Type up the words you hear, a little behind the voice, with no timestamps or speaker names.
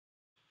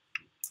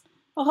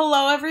Well,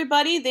 hello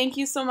everybody. Thank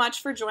you so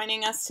much for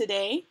joining us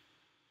today.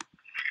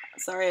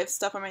 Sorry, I have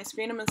stuff on my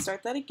screen. I'm going to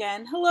start that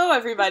again. Hello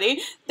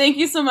everybody. Thank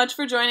you so much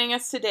for joining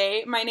us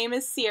today. My name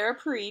is Sierra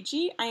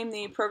Parigi. I am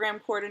the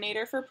program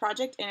coordinator for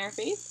Project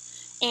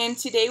Interfaith. And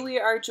today we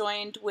are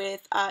joined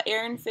with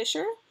Aaron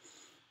Fisher,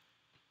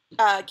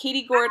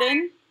 Katie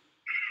Gordon,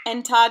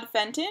 and Todd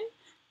Fenton.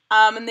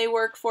 And they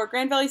work for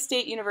Grand Valley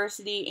State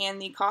University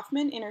and the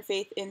Kauffman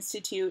Interfaith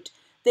Institute.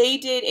 They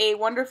did a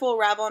wonderful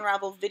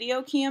RavelUnravel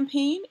video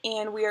campaign,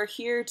 and we are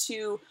here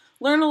to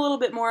learn a little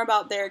bit more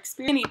about their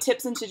experience, any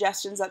tips and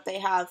suggestions that they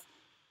have.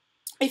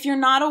 If you're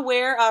not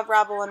aware of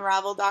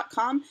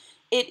RavelUnravel.com,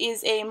 it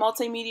is a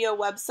multimedia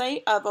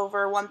website of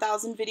over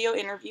 1,000 video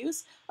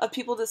interviews of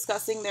people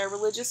discussing their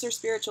religious or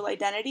spiritual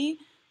identity,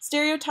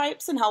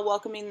 stereotypes, and how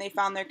welcoming they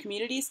found their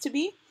communities to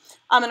be.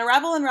 And a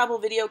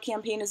RavelUnravel video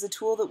campaign is a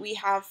tool that we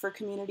have for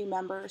community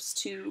members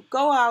to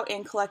go out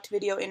and collect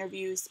video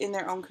interviews in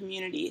their own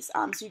communities.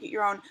 So you get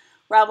your own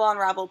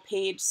RavelUnravel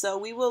page. So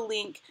we will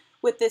link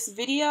with this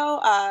video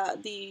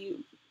the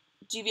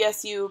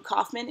GVSU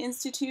Kauffman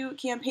Institute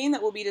campaign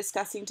that we'll be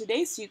discussing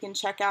today, so you can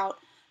check out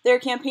their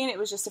campaign. It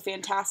was just a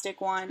fantastic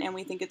one, and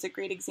we think it's a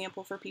great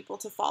example for people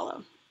to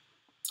follow.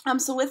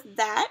 So with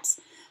that,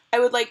 I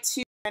would like to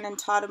give Aaron and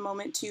Todd a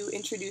moment to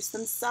introduce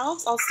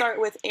themselves. I'll start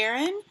with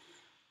Aaron.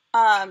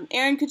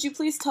 Aaron, could you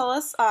please tell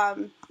us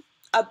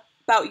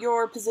about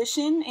your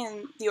position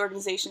and the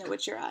organization at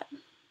which you're at?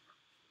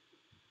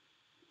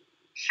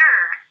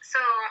 Sure. So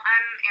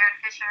I'm Erin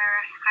Fisher.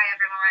 Hi,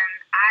 everyone.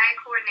 I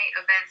coordinate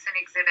events and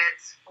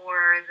exhibits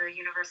for the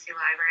university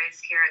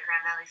libraries here at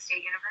Grand Valley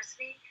State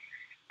University.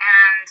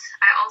 And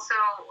I also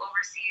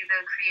oversee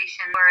the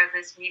creation for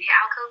this media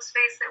alcove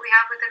space that we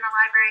have within the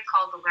library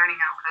called the Learning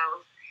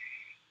Alcove.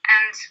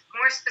 And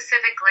more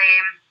specifically,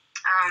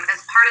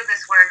 as part of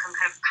this work, I'm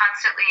kind of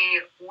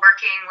constantly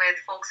working with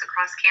folks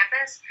across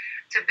campus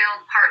to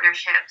build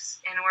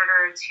partnerships in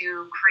order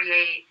to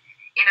create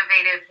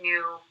innovative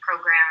new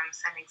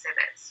programs and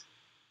exhibits.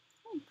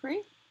 Oh,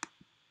 great.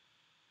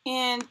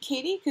 And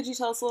Katie, could you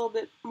tell us a little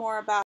bit more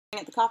about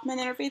at the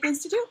Kauffman Interfaith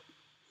Institute?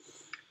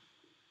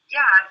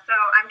 Yeah, so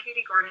I'm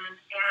Katie Gordon,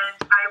 and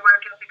I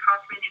work at the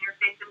Kauffman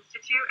Interfaith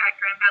Institute at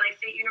Grand Valley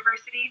State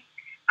University.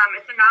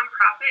 It's a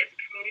nonprofit, it's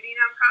a community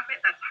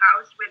nonprofit that's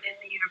housed within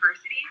the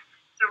university.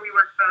 So we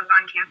work both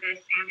on campus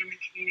and in the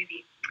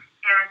community.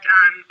 And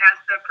as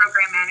the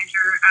program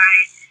manager,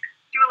 I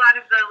do a lot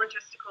of the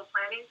logistical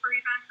planning for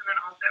events and then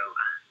also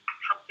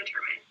help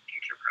determine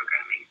future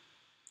programming.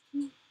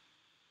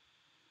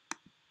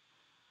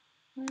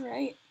 All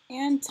right.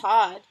 And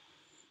Todd.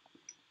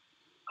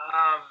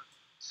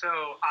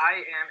 So I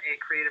am a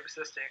creative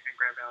assistant at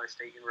Grand Valley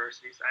State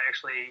University.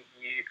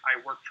 I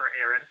work for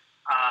Erin.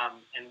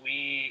 And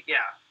we,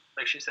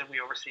 like she said, we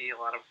oversee a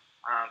lot of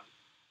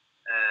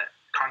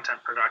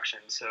content production.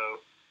 So,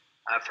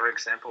 for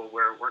example,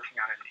 we're working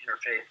on an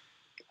interfaith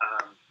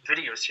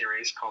video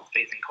series called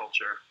Faith and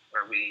Culture,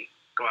 where we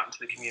go out into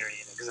the community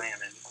and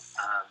examine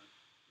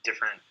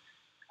different.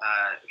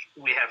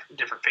 We have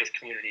different faith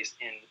communities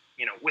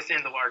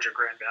within the larger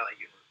Grand Valley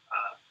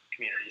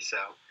community. So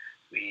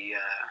we,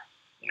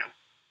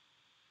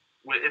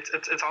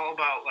 it's all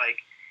about like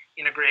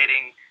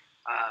integrating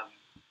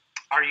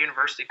our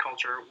university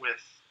culture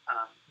with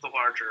the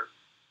larger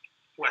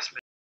West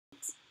Michigan.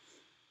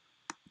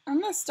 I'm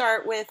going to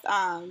start with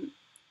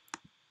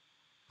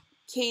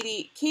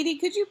Katie. Katie,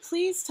 could you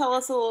please tell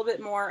us a little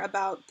bit more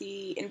about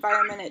the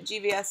environment at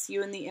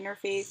GVSU and the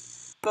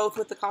interfaith, both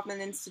with the Kauffman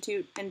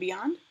Institute and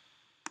beyond?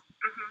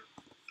 Mm-hmm.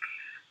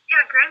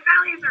 Yeah, Grand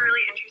Valley is a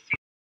really interesting,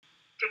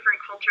 different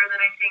culture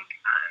than I think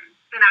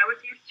than I was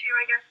used to,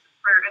 I guess,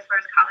 as far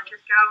as colleges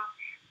go.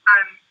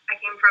 I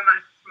came from a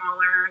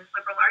smaller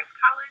liberal arts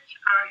college,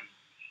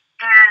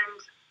 and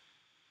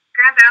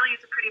Grand Valley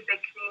is a pretty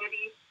big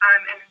community,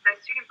 and the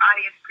student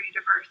body is pretty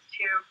diverse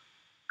too.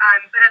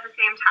 But at the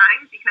same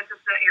time, because of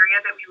the area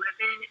that we live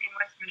in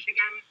West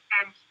Michigan,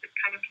 and it's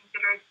kind of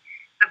considered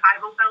the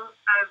Bible Belt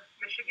of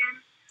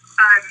Michigan,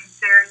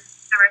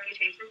 there's a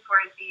reputation for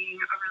it being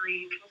a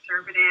really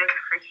conservative,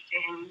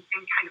 Christian,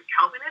 and kind of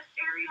Calvinist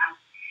area.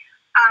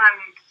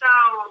 So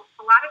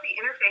a lot of the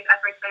interfaith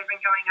efforts that have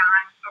been going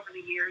on over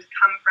the years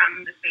come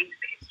from the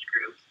faith-based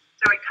groups.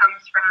 So it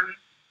comes from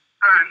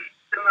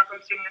the Muslim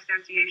Student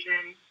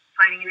Association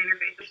planning an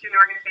interfaith, the student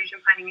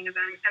organization planning an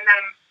event, and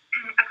then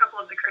a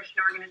couple of the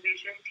Christian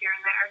organizations here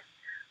and there.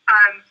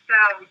 So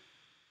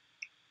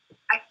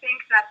I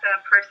think that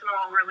the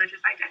personal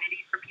religious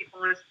identity for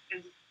people is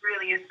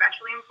really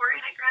especially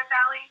important at Grand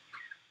Valley.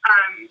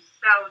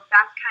 So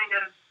that's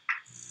kind of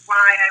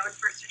why I was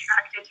first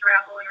attracted to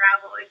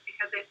RavelUnravel, is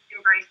because it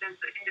embraces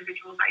the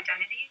individual's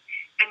identity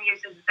and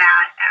uses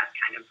that as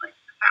kind of like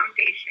the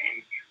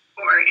foundation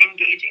for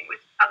engaging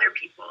with other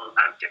people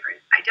of different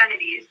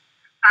identities.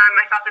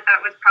 I thought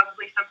that was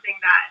probably something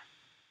that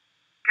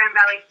Grand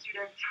Valley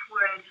students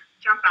would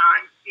jump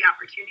on, the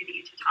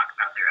opportunity to talk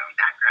about their own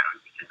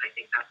background, because I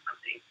think that's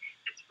something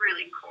that's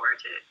really core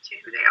to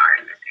who they are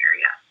in this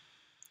area.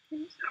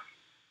 So,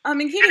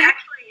 and Katie, and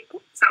actually,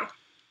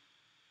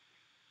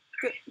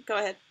 Go Go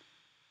ahead.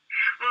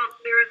 Well,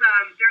 there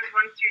was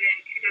one student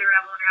who did a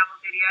RavelUnravel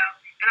video,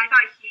 and I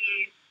thought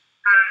he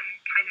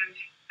kind of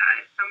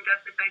summed up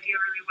this idea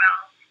really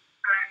well.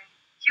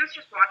 He was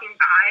just walking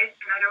by,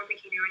 and I don't think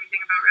he knew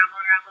anything about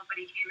RavelUnravel,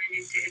 but he came in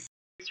and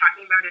he was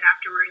talking about it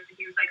afterwards, and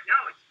he was like, no,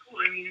 it's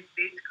cool. I mean, it's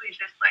basically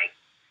just like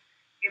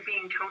you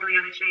being totally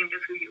unashamed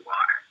of who you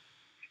are.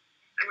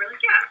 And we're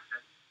like, yeah,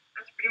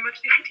 that's pretty much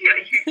the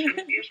idea. You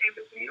shouldn't be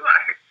ashamed of who you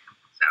are.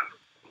 So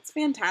it's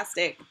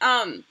fantastic.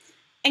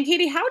 And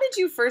Katie, how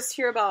did you first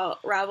hear about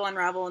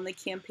RavelUnravel and the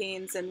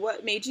campaigns, and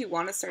what made you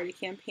want to start a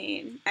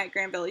campaign at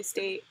Grand Valley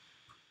State?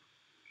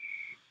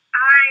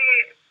 I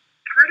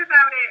heard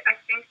about it, I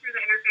think, through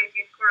the Interfaith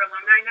Youth Corps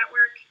Alumni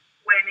Network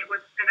when it was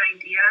an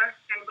idea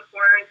and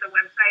before the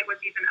website was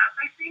even up,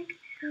 I think.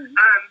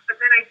 But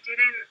then I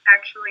didn't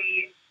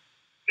actually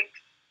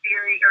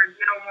experience or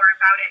know more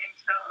about it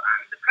until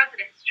the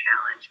President's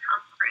Challenge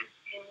conference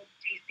in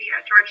DC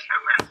at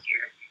Georgetown last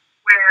year,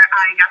 where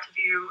I got to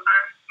do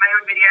my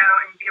own video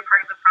and be a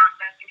part of the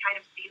process and kind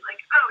of see, like,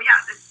 oh yeah,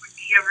 this would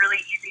be a really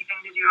easy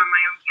thing to do on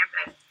my own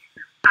campus.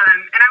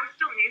 And I was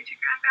still new to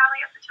Grand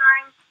Valley at the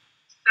time,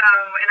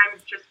 and I'm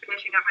just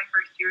finishing up my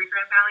first year at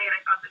Grand Valley, and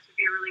I thought this would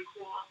be a really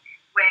cool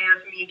way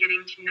of me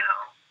getting to know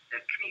the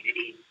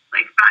community,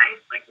 like by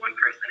like one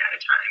person at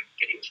a time,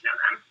 getting to know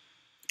them.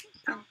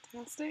 So.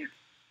 Fantastic.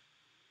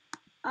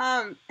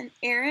 And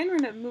Aaron, we're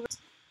gonna move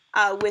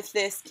with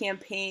this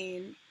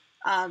campaign,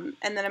 and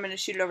then I'm gonna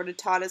shoot it over to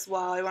Todd as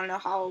well. I want to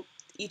know how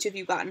each of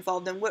you got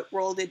involved and what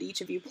role did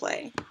each of you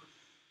play.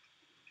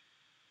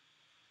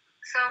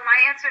 So my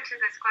answer to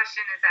this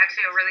question is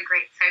actually a really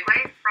great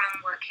segue from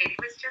what Katie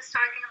was just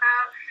talking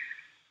about.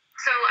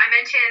 So I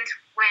mentioned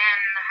when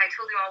I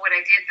told you all what I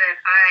did that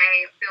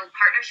I build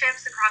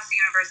partnerships across the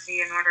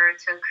university in order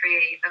to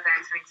create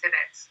events and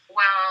exhibits.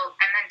 Well,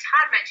 and then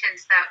Todd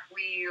mentioned that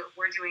we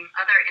were doing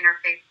other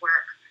interfaith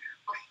work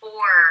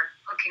before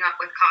hooking up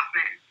with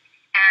Kaufman,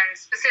 and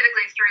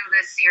specifically through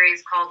this series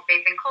called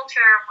Faith and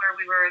Culture, where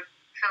we were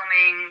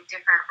filming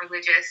different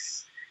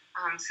religious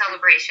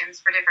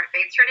celebrations for different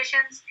faith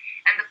traditions.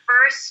 And the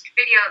first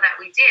video that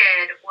we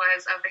did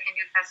was of the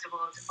Hindu festival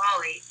of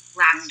Diwali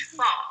last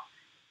fall.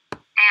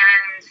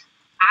 And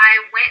I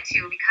went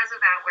to, because of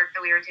that work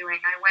that we were doing,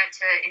 I went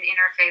to an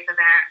interfaith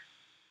event.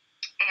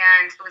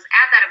 And it was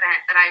at that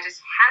event that I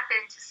just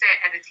happened to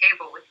sit at a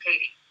table with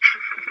Katie.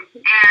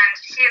 And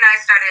she and I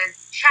started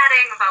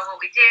chatting about what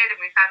we did, and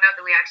we found out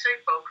that we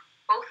actually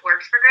both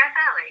worked for Grand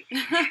Valley.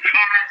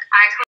 And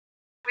I told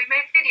her we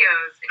made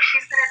videos, and she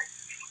said,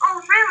 oh,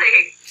 really?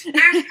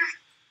 There's this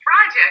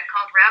project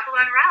called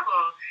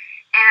RavelUnravel,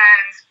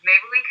 and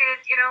maybe we could,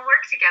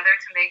 work together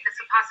to make this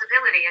a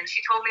possibility. And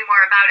she told me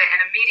more about it,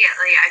 and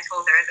immediately I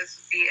told her this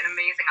would be an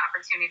amazing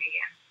opportunity,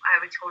 and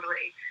I would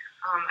totally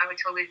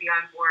be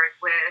on board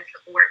with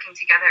working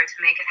together to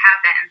make it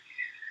happen.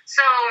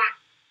 So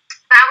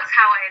that was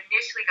how I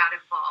initially got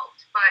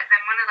involved. But then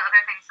one of the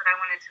other things that I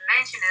wanted to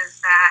mention is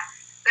that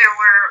there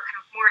were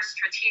kind of more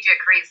strategic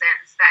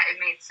reasons that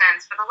it made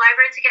sense for the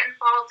library to get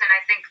involved. And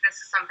I think this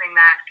is something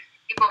that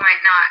people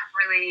might not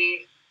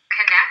really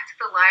connect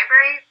the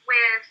library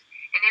with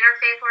an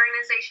interfaith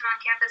organization on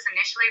campus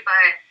initially,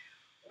 but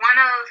one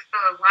of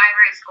the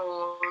library's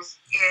goals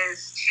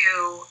is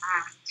to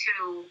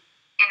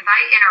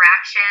invite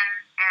interaction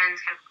and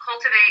kind of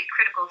cultivate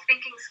critical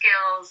thinking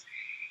skills,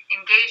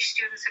 engage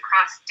students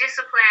across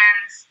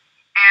disciplines,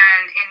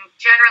 and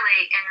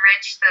generally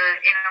enrich the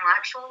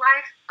intellectual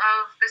life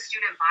of the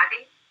student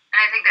body. And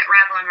I think that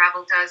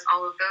RavelUnravel does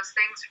all of those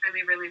things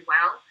really, really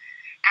well.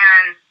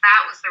 And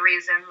that was the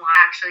reason why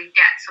I actually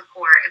get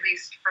support, at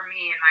least for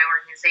me and my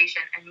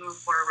organization, and move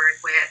forward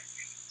with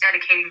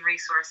dedicating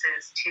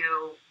resources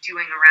to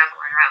doing a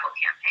RavelUnravel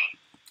campaign.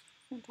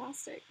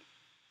 Fantastic.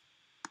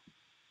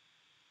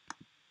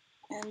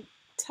 And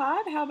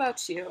Todd, how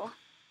about you?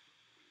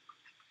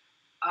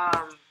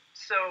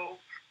 So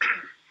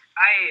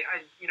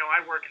I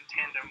work in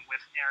tandem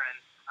with Aaron.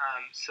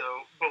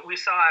 But we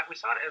saw it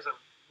as a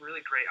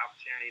really great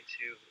opportunity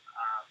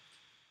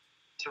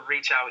to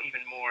reach out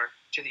even more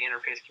to the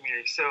interfaith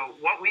community. So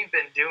what we've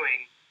been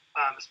doing,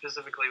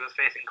 specifically with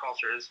Faith and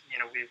Culture, is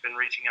we've been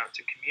reaching out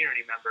to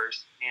community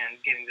members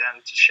and getting them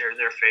to share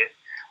their faith.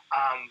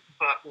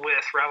 But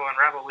with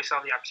RavelUnravel, we saw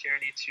the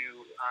opportunity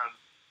to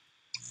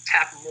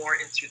tap more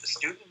into the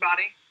student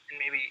body and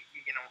maybe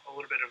a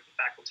little bit of the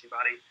faculty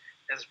body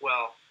as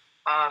well.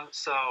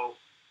 So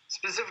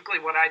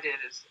specifically what I did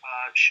is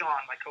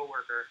Sean, my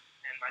coworker,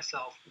 and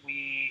myself,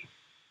 we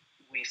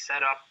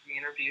set up the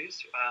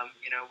interviews.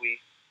 We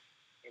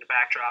made a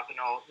backdrop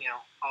and all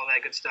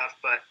that good stuff.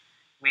 But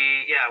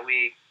we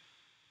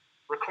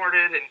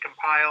recorded and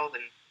compiled,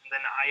 and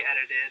then I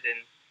edited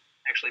and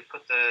actually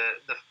put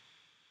the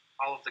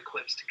all of the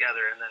clips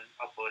together and then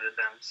uploaded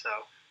them. So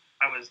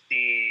I was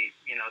the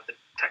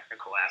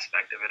technical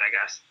aspect of it, I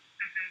guess.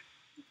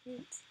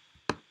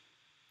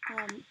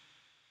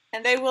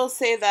 And I will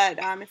say that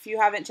if you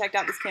haven't checked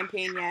out this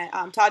campaign yet,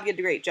 Todd did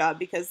a great job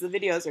because the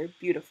videos are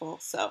beautiful.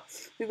 So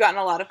we've gotten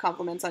a lot of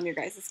compliments on your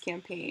guys'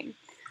 campaign.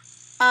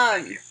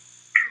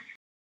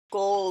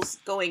 goals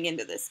going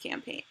into this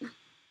campaign?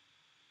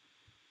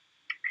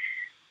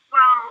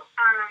 Well,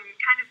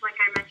 kind of like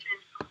I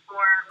mentioned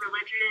before,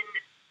 religion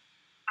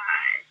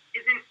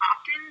isn't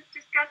often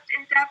discussed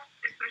in depth,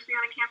 especially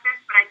on a campus,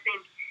 but I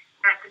think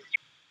that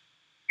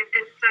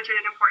it's such an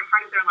important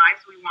part of their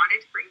lives. We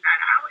wanted to bring that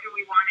out, and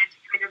we wanted to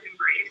kind of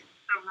embrace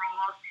the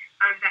role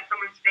that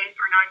someone's faith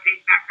or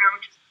non-faith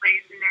background just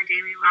plays in their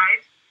daily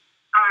lives,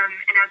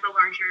 and as a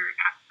larger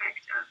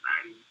aspect of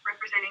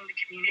representing the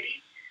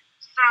community.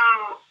 So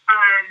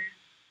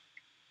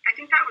I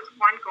think that was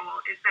one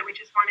goal, is that we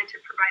just wanted to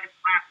provide a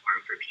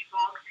platform for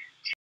people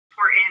to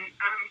pour in,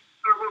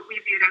 or what we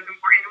viewed as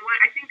important, and what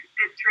I think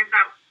it turns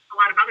out a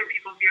lot of other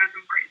people view as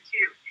important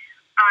too,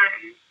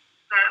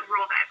 the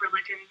role that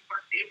religion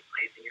or faith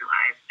plays in your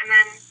lives. And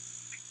then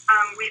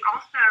we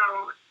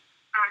also,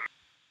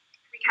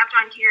 we kept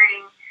on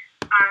hearing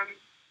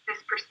this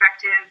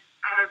perspective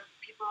of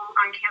people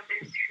on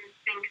campus who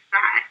think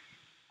that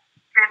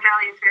Grand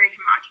Valley is very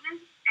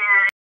homogenous,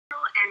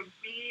 and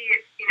we,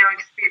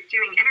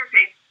 doing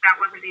interfaith, that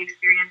wasn't the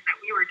experience that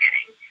we were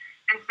getting.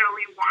 And so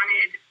we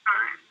wanted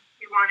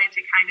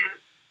to kind of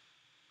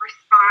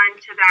respond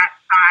to that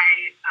by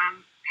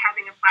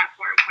having a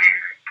platform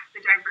where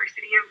the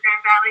diversity of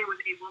Grand Valley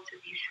was able to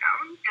be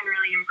shown and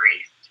really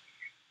embraced.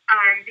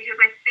 Because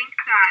I think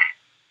that,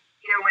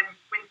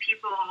 when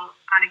people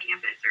on a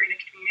campus or in a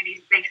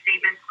community make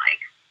statements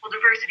like, well,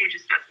 diversity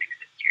just doesn't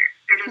exist here.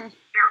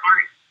 There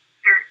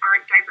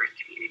aren't diverse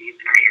communities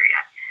in our area.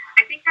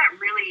 I think that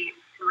really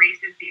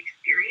erases the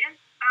experience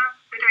of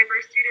the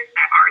diverse students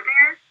that are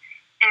there,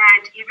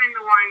 and even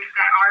the ones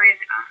that are in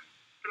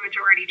the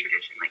majority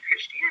tradition like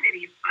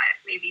Christianity, but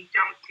maybe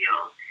don't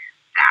feel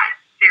that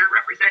they're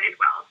represented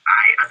well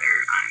by other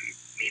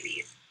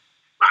maybe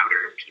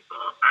louder people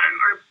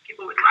or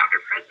people with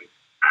louder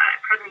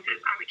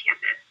presences on the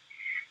campus.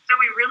 So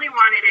we really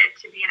wanted it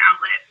to be an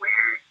outlet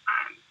where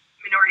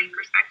minority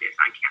perspectives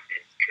on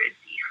campus could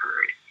be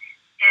heard.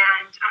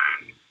 And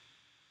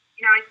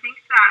I think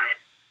that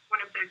one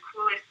of the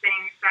coolest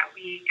things that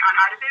we got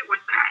out of it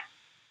was that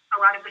a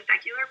lot of the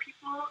secular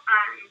people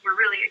were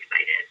really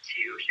excited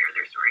to share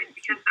their stories,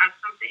 because that's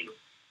something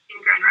in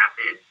Grand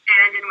Rapids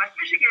and in West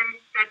Michigan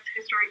that's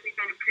historically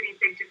been a pretty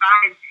big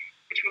divide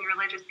between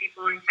religious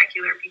people and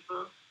secular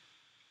people.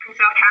 And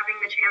so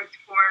having the chance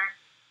for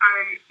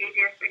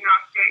atheists,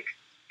 agnostics,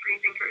 free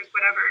thinkers,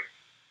 whatever,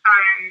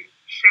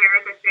 share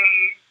that they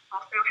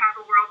also have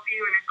a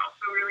worldview and it's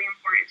also really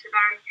important to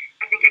them,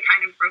 I think it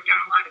kind of broke down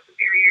a lot of the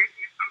barriers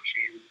and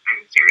assumptions and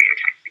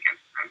stereotypes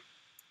against them.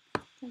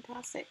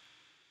 Fantastic.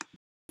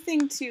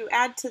 Anything to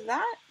add to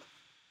that?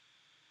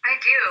 I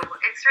do.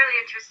 It's really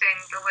interesting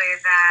the way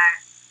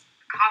that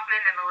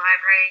Kaufman and the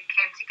library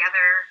came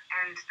together,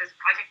 and this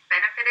project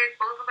benefited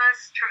both of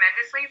us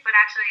tremendously, but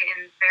actually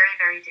in very,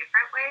 very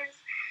different ways.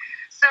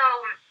 So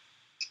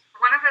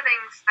one of the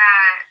things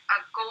that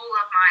a goal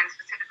of mine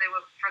specifically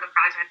for the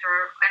project,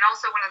 and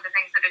also one of the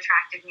things that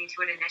attracted me to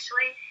it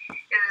initially,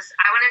 is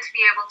I wanted to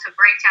be able to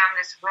break down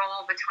this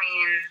role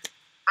between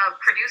a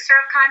producer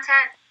of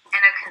content and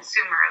a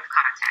consumer of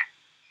content.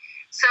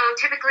 So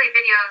typically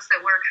videos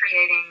that we're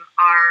creating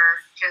are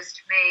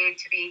just made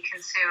to be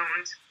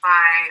consumed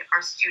by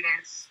our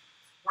students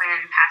when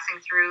passing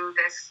through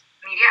this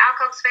media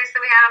alcove space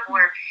that we have,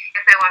 or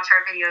if they watch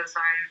our videos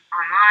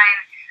online.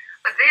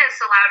 But this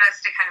allowed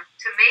us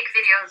to make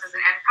videos as an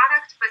end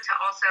product, but to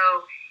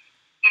also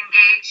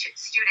engage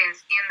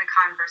students in the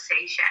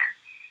conversation.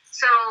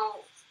 So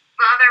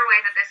the other way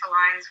that this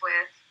aligns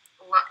with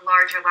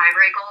larger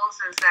library goals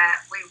is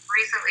that we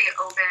recently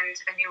opened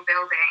a new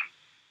building,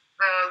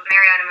 the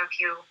Mary Adam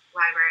Pugh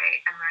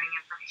Library and Learning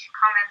Information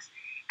Commons.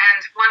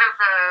 And one of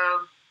the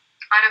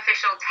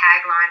unofficial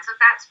taglines of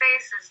that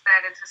space is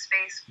that it's a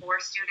space for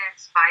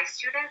students by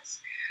students.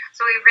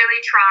 So we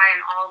really try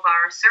in all of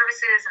our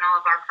services and all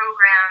of our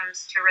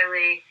programs to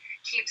really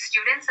keep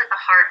students at the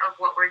heart of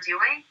what we're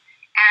doing.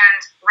 And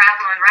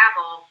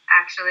RavelUnravel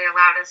actually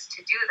allowed us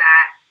to do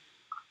that,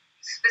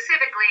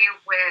 specifically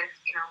with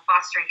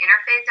fostering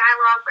interfaith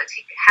dialogue, but to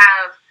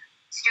have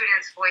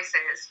students'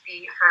 voices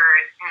be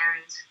heard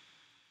and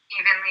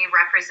evenly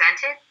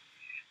represented.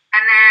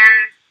 And then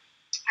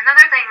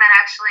another thing that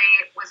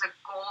actually was a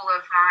goal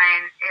of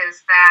mine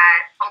is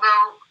that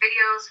although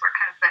videos were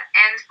kind of the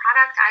end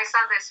product, I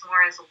saw this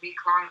more as a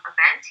week-long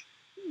event.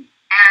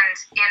 And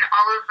in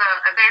all of the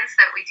events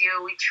that we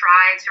do, we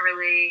try to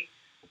really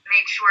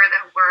make sure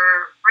that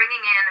we're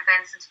bringing in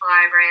events into the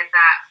library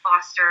that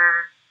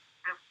foster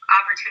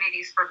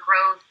opportunities for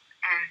growth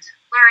and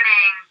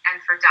learning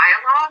and for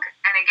dialogue.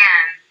 And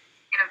again,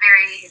 in a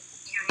very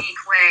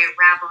unique way,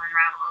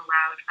 RavelUnravel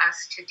allowed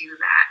us to do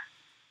that.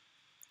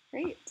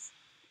 Great.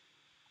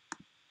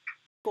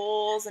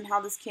 Goals and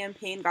how this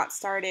campaign got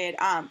started.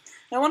 I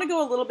want to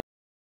go a little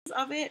bit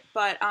of it,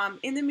 but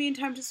in the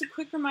meantime, just a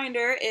quick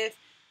reminder, if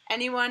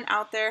anyone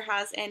out there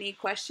has any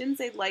questions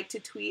they'd like to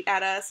tweet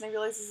at us, and I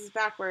realize this is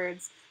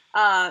backwards,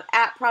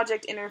 at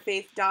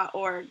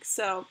projectinterfaith.org.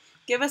 So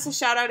give us a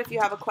shout out if you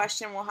have a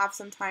question. We'll have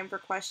some time for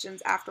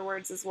questions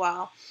afterwards as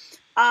well.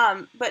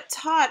 But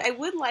Todd, I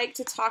would like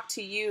to talk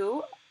to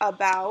you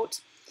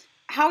about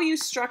how you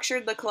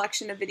structured the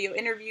collection of video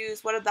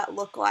interviews. What did that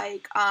look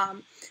like?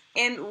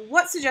 And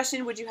what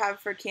suggestion would you have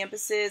for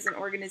campuses and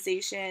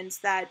organizations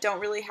that don't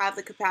really have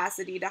the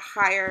capacity to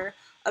hire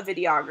a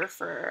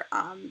videographer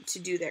to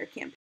do their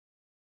campaign?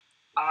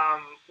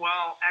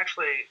 Well,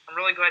 actually, I'm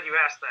really glad you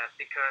asked that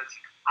because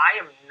I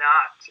am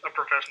not a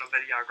professional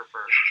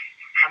videographer.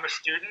 I'm a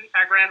student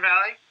at Grand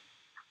Valley.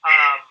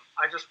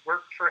 I just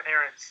work for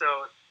Aaron,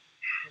 so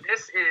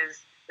this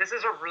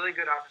is a really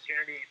good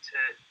opportunity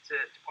to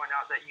point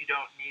out that you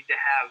don't need to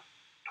have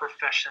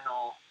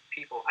professional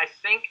people. I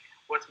think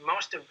what's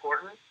most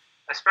important,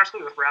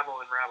 especially with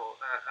RavelUnravel,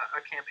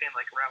 a campaign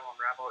like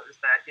RavelUnravel, is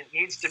that it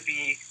needs to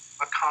be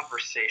a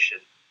conversation.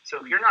 So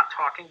if you're not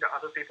talking to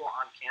other people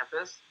on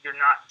campus, you're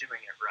not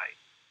doing it right.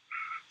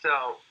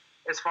 So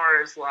as far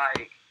as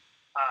like,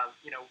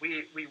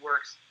 we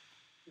worked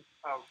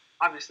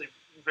obviously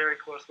very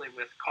closely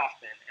with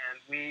Kaufman, and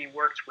we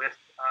worked with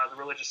the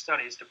religious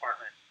studies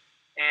department.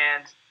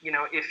 And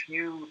if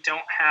you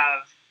don't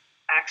have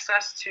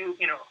access to,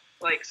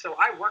 so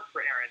I work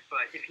for Aaron,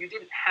 but if you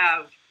didn't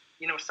have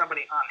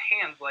somebody on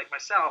hand like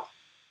myself,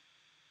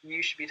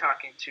 you should be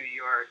talking to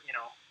your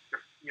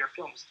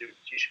film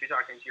students. You should be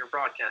talking to your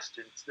broadcast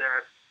students.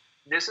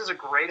 This is a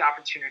great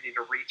opportunity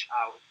to reach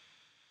out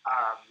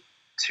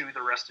to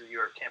the rest of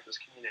your campus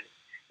community.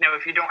 Now,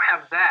 if you don't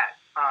have that,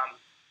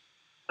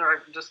 there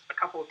are just a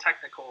couple of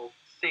technical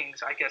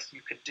things I guess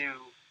you could do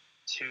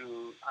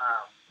to,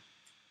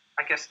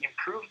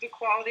 improve the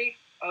quality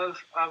of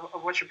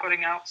what you're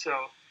putting out.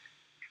 So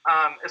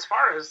as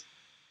far as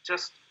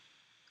just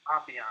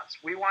ambiance,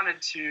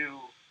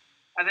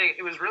 I think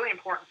it was really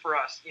important for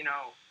us,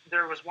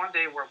 there was one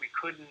day where we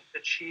couldn't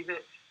achieve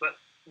it, but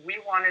we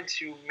wanted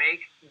to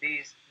make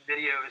these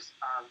videos,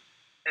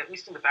 at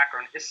least in the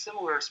background, as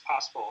similar as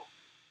possible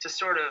to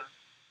sort of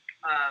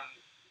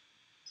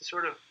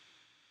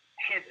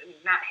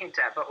not hint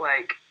at, but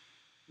like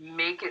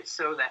make it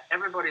so that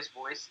everybody's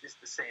voice is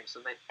the same, so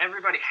that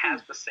everybody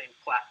has the same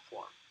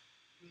platform.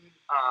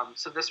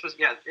 So this was,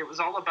 it was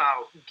all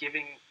about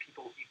giving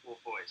people equal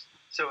voice.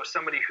 So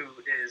somebody who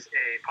is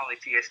a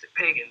polytheistic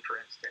pagan, for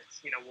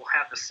instance, will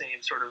have the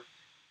same sort of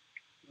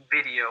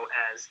video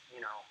as,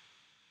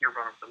 your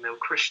run-of-the-mill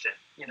Christian.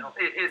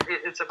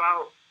 It's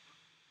about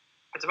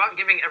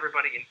giving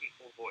everybody an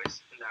equal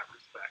voice in that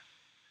respect.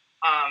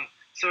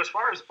 So as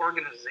far as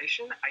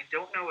organization, I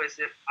don't know as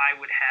if I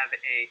would have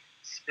a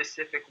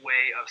specific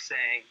way of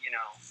saying,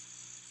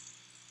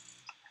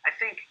 I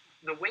think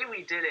the way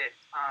we did it,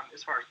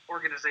 as far as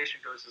organization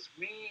goes, is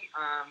we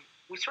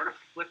sort of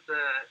flipped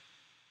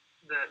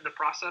the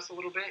process a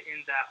little bit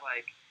in that,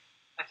 like,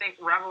 I think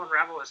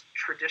RavelUnravel is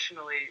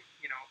traditionally,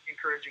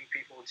 encouraging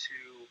people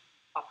to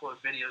upload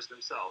videos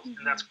themselves,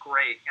 and that's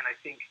great. And I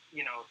think,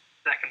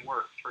 that can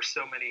work for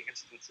so many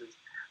instances.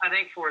 I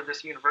think for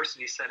this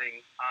university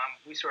setting,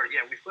 we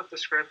flipped the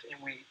script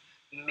and we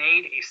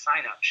made a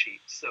sign-up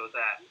sheet so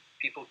that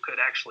people could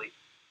actually,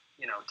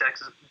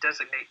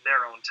 designate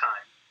their own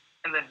time.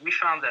 And then we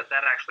found that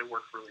actually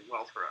worked really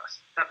well for us.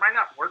 That might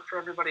not work for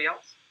everybody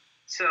else.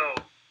 So,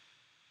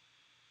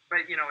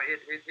 but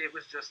it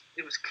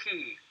was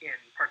key in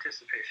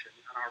participation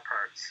on our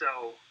part.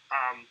 So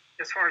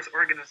as far as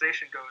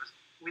organization goes,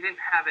 we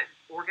didn't have it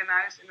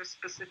organized in a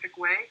specific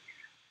way.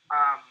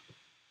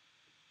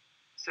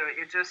 So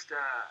it just,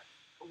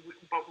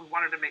 but we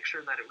wanted to make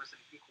sure that it was an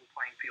equal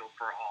playing field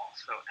for all.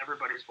 So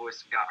everybody's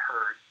voice got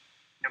heard,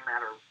 no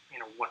matter,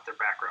 what their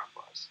background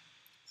was.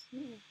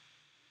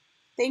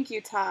 Thank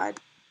you, Todd.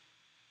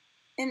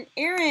 And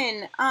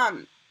Aaron,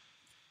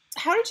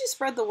 how did you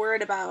spread the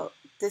word about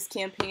this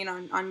campaign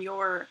on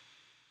your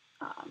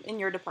in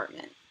your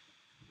department?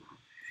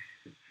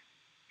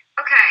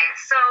 Okay,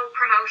 so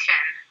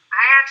promotion.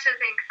 I actually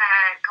think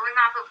that going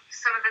off of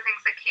some of the things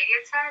that Katie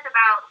had said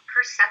about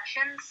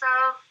perceptions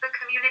of the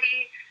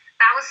community,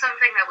 that was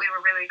something that we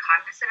were really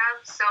cognizant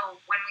of. So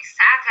when we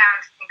sat down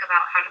to think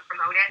about how to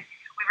promote it,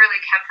 we really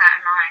kept that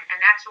in mind.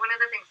 And actually one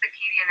of the things that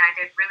Katie and I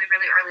did really,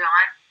 really early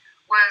on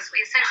was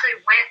we essentially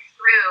went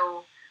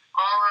through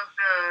all of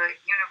the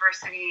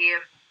university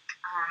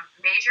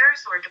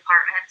majors or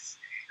departments.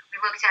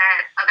 We looked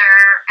at other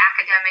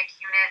academic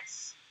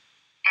units,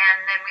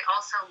 and then we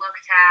also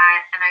looked at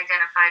and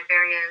identified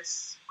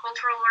various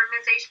cultural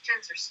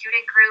organizations or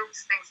student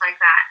groups, things like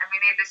that. And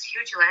we made this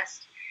huge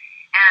list.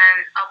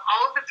 And of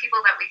all of the people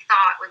that we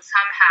thought would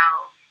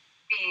somehow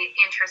be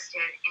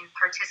interested in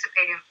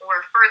participating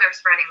or further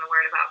spreading the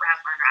word about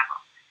RavelUnravel.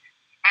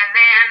 And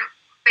then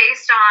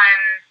based on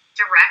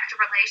direct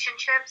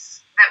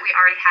relationships that we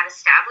already had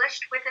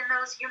established within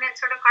those units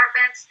or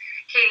departments,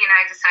 Katie and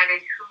I decided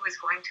who was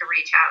going to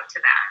reach out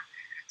to them.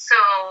 So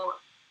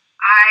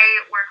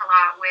I work a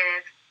lot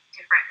with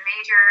different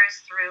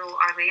majors through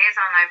our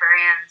liaison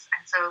librarians,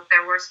 and so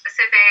there were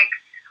specific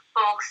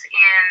folks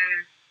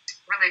in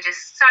religious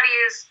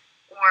studies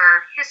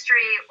or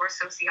history or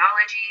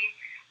sociology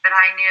that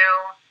I knew,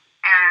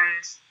 and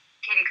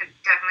Katie could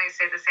definitely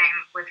say the same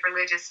with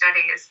religious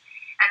studies.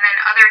 And then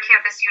other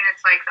campus units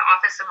like the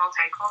Office of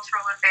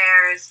Multicultural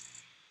Affairs,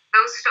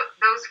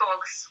 those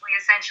folks, we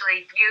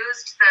essentially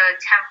used the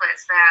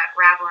templates that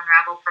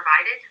RavelUnravel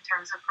provided in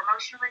terms of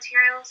promotional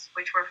materials,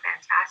 which were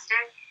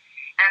fantastic,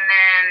 and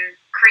then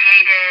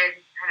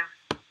created kind of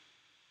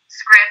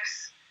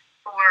scripts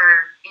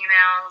for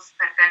emails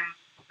that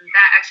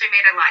actually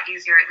made it a lot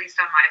easier, at least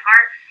on my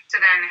part, to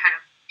then kind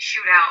of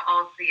shoot out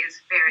all of these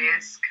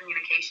various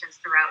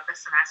communications throughout the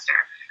semester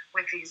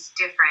with these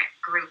different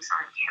groups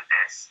on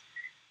campus.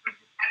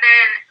 And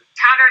then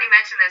Todd already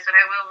mentioned this, but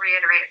I will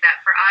reiterate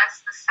that for us,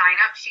 the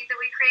sign-up sheet that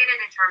we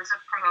created in terms of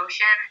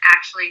promotion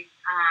actually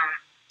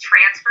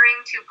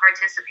transferring to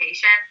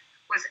participation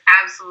was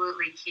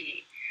absolutely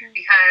key,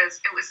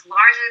 because it was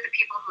largely the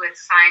people who had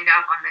signed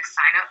up on this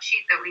sign-up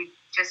sheet that we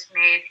just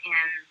made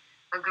in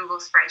a Google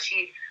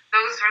spreadsheet.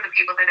 Those were the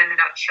people that ended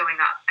up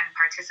showing up and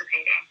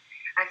participating.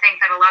 I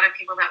think that a lot of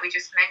people that we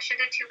just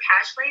mentioned it to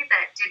casually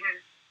that didn't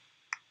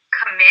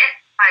commit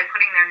by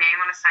putting their name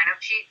on a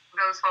sign-up sheet,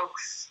 those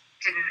folks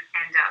didn't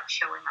end up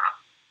showing up.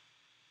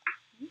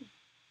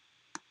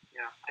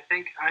 Yeah, I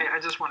think I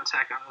just want to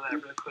tack onto that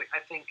real quick. I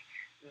think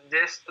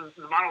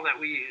the model that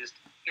we used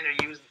in a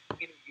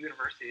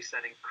university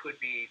setting could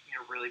be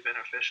really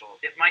beneficial.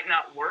 It might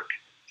not work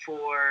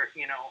for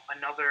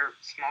another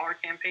smaller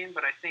campaign,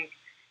 but I think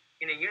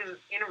in a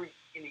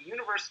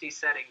university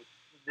setting,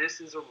 this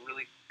is a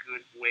really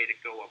good way to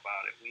go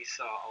about it. We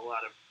saw a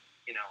lot of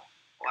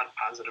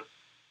positive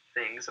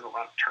things and a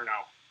lot of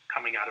turnout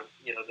coming out of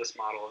this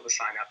model and the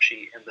sign up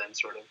sheet, and then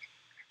sort of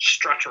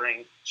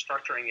structuring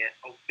it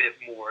a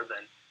bit more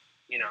than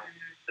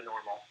the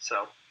normal.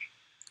 So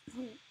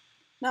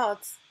no,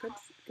 it's good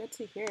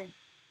to hear.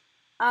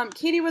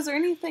 Katie, was there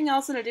anything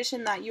else in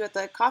addition that you at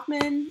the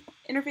Kaufman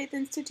Interfaith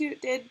Institute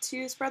did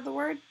to spread the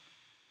word?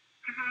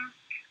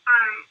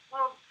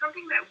 Well,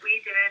 something that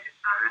we did,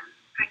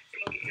 I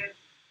think, is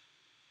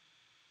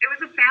it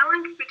was a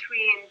balance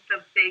between the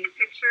big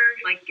picture,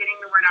 like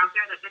getting the word out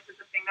there that this is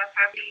a thing that's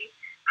happening.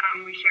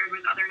 We shared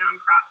with other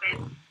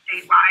nonprofits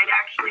statewide,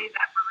 actually,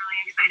 that were really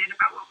excited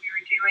about what we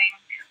were doing.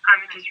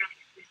 It just really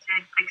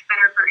existed. Like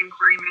Center for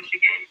Inquiry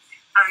Michigan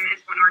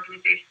is one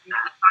organization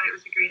that thought it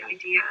was a great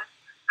idea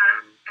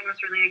and was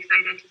really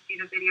excited to see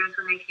the videos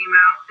when they came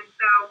out. And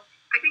so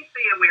I think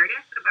the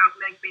awareness about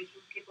making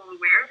people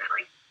aware that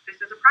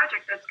this is a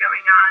project that's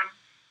going on,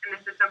 and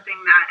this is something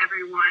that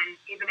everyone,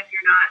 even if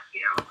you're not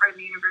part of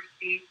the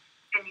university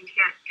and you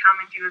can't come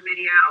and do a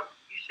video,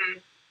 you should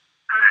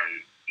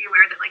be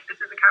aware that this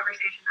is a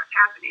conversation that's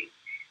happening.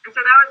 And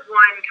so that was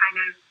one kind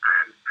of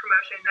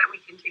promotion that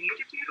we continue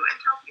to do and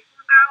tell people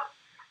about.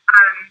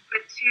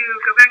 But to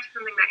go back to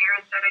something that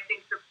Aaron said, I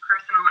think the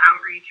personal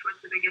outreach was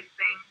the biggest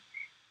thing.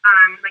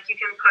 You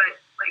can put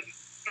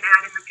an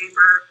ad in the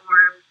paper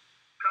or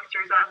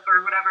posters up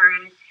or whatever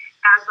and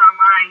ads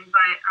online,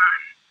 but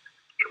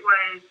it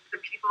was the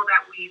people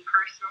that we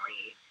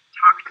personally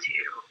talked to,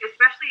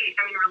 especially,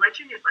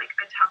 religion is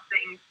a tough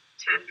thing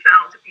to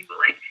sell to people.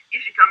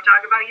 You should come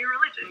talk about your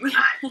religion with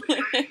us,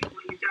 with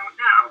people you don't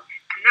know,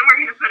 and then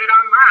we're going to put it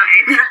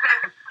online.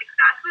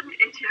 That's an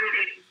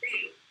intimidating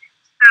thing.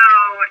 So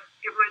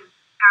it was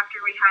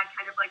after we had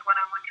kind of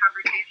one-on-one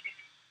conversation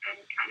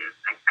and kind of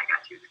I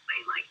got to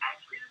explain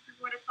actually this is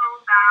what it's all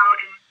about,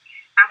 and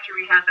after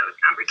we had those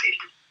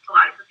conversations, a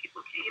lot of the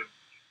people came.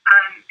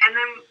 And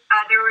then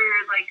there were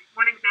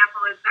one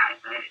example is that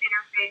the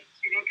Interfaith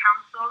Student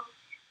Council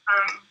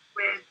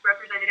with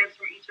representatives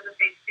from each of the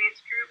faith-based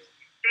groups,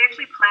 they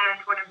actually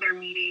planned one of their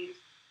meetings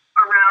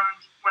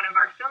around one of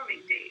our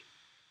filming dates.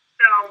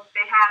 So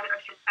they had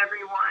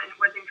everyone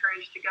was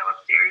encouraged to go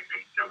upstairs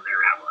and film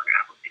their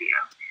RavelUnravel video.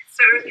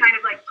 So it was kind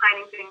of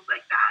planning things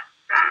like that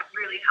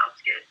really helped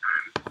get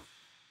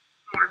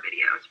more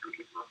videos from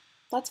people.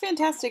 That's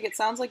fantastic. It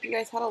sounds like you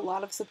guys had a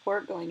lot of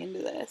support going into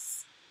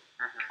this.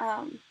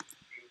 I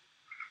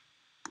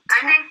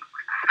think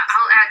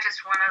I'll add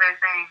just one other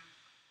thing.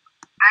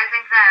 I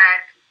think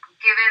that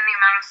given the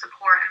amount of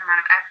support and the amount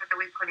of effort that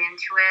we put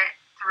into it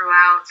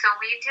throughout, so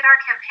we did our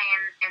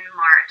campaign in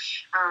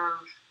March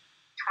of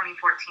 2014.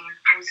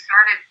 We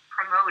started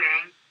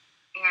promoting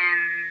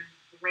in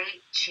late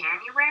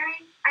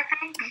January, I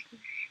think,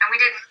 and we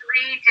did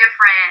 3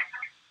 different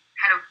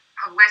kind of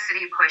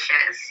publicity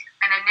pushes.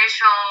 An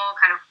initial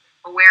kind of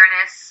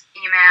awareness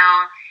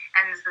email,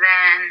 and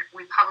then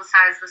we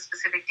publicized the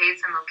specific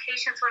dates and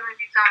locations when we'd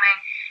be filming,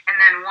 and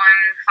then one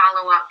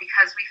follow-up,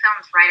 because we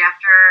filmed right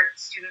after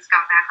students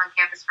got back on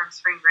campus from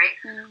spring break,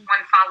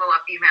 one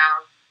follow-up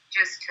email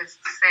just to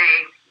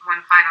say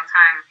one final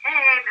time,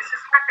 hey, this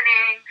is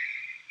happening.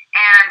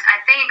 And I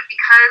think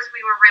because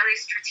we were really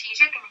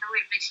strategic in who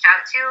we reached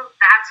out to,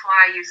 that's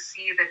why you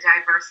see the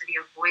diversity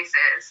of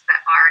voices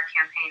that our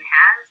campaign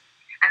has.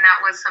 And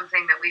that was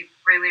something that we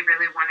really,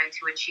 really wanted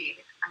to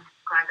achieve. I'm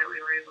glad that we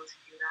were able to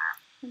do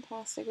that.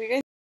 Fantastic. You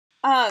guys,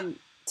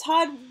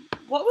 Todd,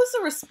 what was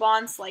the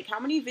response like? How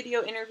many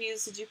video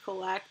interviews did you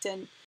collect?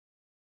 And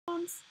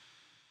can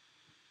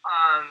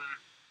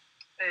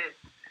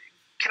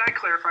I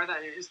clarify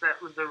that? Is that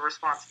the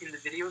response in the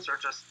videos or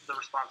just the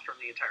response from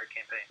the entire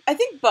campaign? I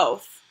think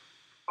both.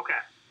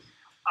 Okay.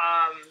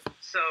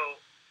 So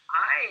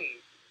I,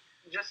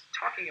 just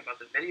talking about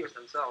the videos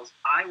themselves,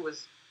 I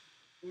was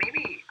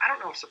maybe, I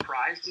don't know if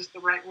surprised is the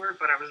right word,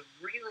 but I was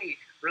really,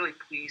 really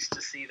pleased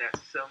to see that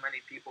so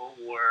many people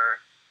were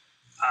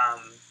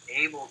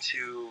able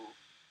to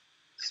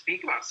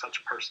speak about such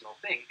a personal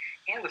thing,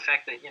 and the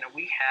fact that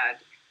we had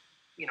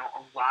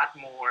a lot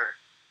more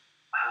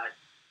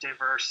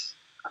diverse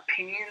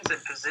opinions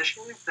and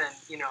positions than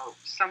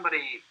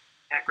somebody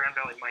at Grand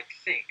Valley might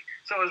think.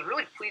 So I was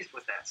really pleased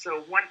with that.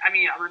 So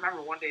I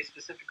remember one day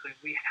specifically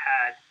we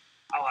had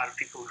a lot of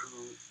people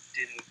who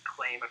didn't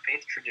claim a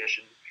faith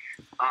tradition,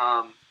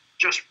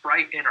 just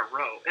right in a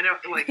row, and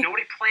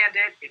nobody planned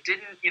it. It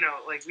didn't,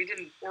 we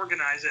didn't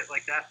organize it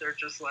like that. They're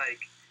just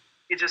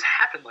it just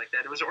happened like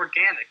that. It was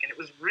organic, and it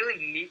was really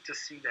neat to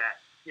see that.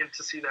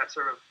 To see that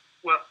sort of,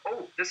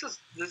 this is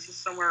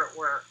somewhere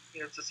where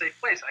it's a safe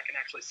place. I can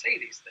actually say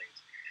these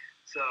things.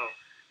 So,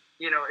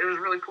 it was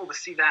really cool to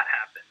see that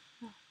happen.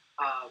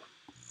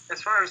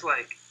 As far as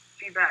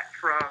feedback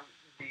from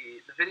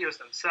the videos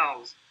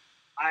themselves,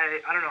 I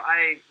don't know.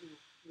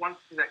 One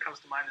thing that comes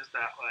to mind is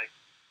that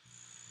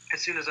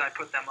as soon as I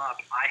put them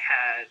up, I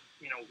had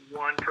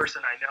one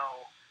person I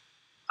know.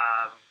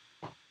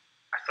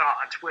 I saw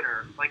on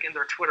Twitter, in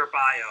their Twitter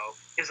bio,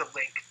 is a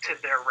link to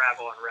their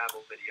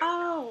RavelUnravel video.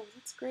 Oh,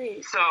 that's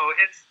great. So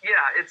it's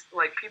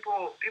people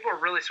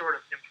are really sort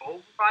of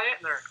emboldened by it,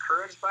 and they're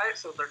encouraged by it.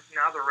 So they're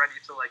ready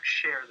to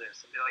share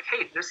this and be like,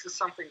 hey, this is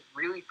something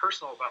really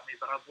personal about me,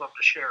 but I'd love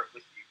to share it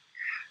with you.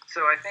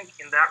 So I think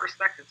in that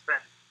respect, it's been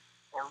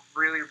a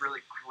really,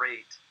 really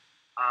great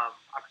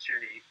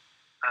opportunity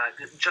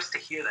just to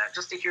hear that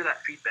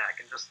feedback,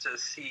 and just to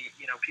see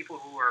people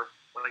who are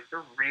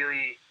they're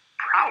really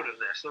proud of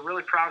this. They're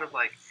really proud of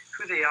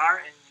who they are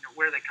and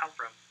where they come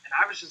from. And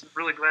I was just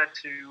really glad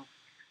to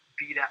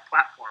be that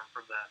platform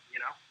for them.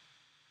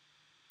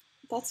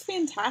 That's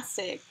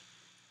fantastic.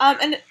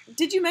 And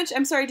did you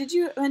mention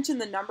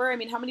the number? I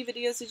mean, how many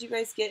videos did you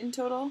guys get in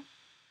total?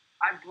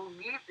 I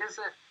believe, is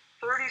it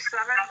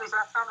 37? Does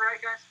that sound right,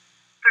 guys?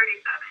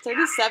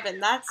 37.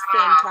 That's Oh,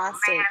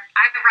 fantastic. man.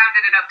 I've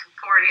rounded it up to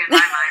 40 in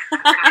my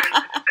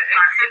mind.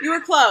 You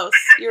were close.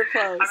 I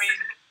mean,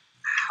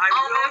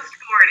 almost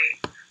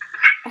 40.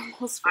 I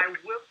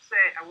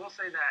will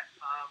say that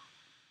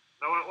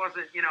though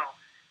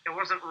it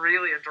wasn't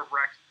really a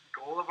direct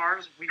goal of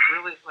ours. We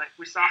really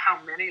we saw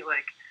how many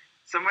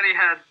somebody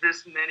had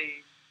this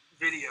many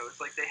videos,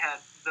 they had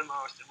the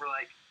most, and we're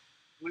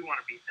we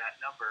want to beat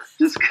that number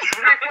just because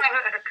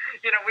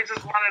we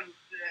just wanted,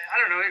 I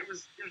don't know, it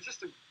was just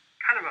a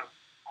kind of a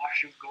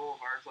offshoot goal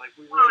of ours.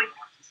 We really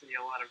want to see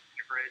a lot of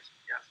encouragement.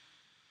 Yes.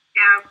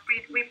 Yeah,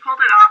 we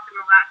pulled it off in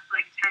the last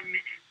 10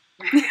 minutes.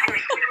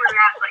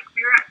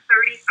 we were at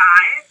 35,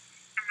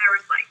 and there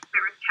was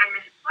 10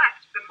 minutes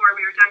left before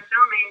we were done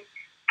filming,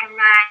 and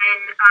then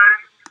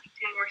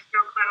dang, we're so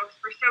close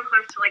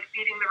to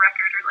beating the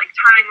record, or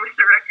tying with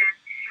the record,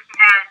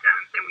 and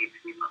then we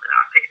pulled it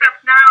off.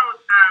 Except now,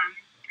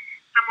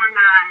 someone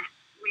that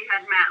we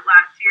had met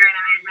last year and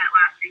I had met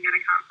last week at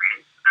a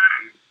conference,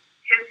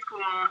 his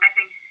school I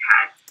think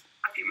had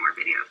a few more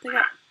videos than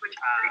us, which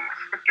is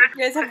pretty good.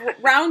 You guys have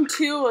round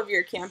 2 of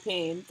your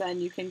campaign, then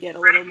you can get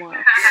a little more.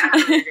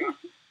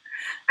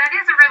 That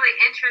is a really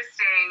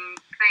interesting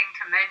thing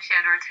to mention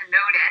or to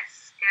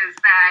notice, is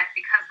that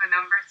because the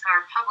numbers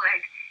are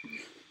public,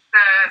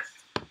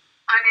 the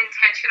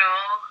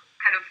unintentional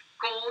kind of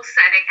goal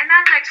setting, and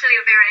that's actually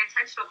a very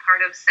intentional part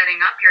of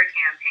setting up your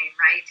campaign,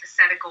 right? To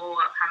set a goal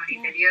of how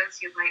many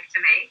videos you'd like to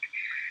make.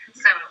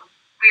 So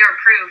we are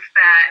proof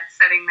that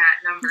setting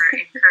that number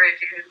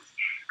encourages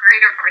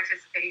greater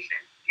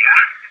participation.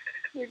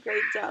 Yeah.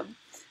 Great job.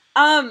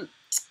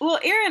 Well,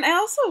 Erin, I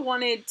also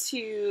want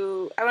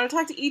to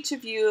talk to each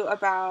of you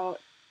about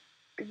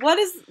what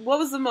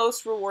was the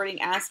most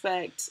rewarding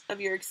aspect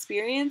of your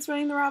experience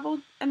running the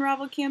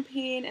RavelUnravel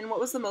campaign, and what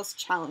was the most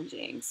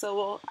challenging? So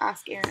we'll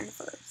ask Erin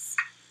first.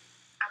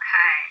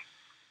 Okay.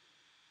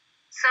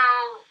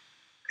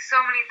 So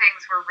many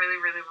things were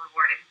really, really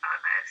rewarding about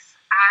this.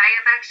 I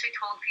have actually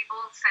told people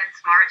since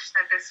March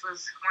that this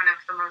was one of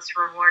the most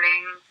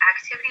rewarding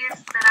activities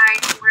that I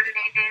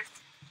coordinated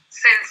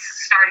since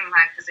starting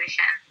my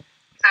position.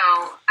 So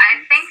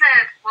I think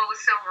that what was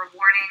so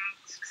rewarding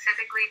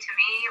specifically to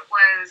me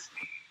was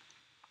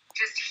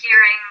just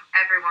hearing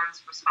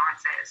everyone's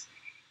responses.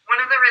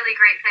 One of the really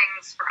great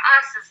things for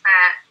us is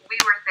that we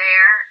were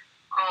there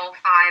all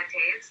 5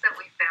 days that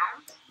we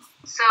filmed.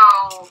 So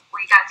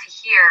we got to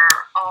hear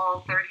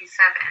all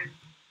 37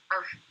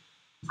 of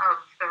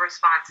the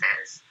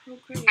responses.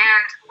 Okay.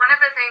 And one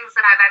of the things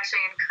that I've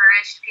actually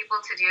encouraged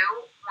people to do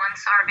once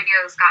our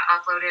videos got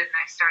uploaded and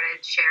I started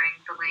sharing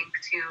the link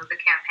to the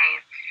campaign,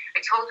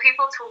 I told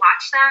people to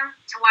watch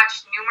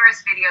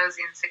numerous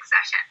videos in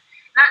succession.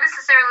 Not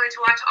necessarily to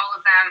watch all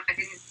of them. I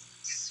didn't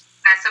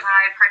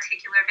specify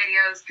particular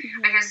videos.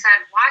 I just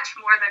said watch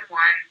more than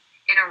one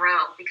in a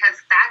row, because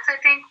that's, I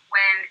think,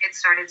 when it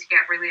started to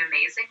get really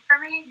amazing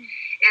for me,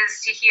 is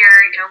to hear,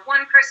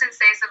 one person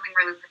say something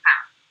really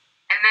profound.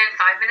 And then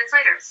 5 minutes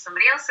later,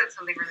 somebody else said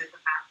something really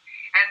profound.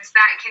 And And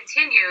that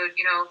continued,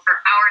 for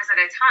hours at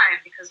a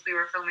time because we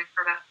were filming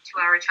for about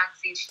 2-hour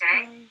chunks each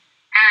day.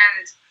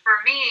 And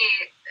for me,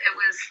 it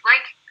was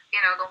like,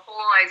 the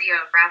whole idea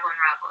of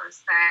RavelUnravel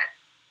is that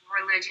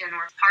religion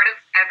was part of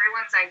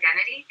everyone's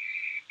identity.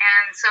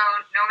 And so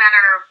no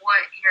matter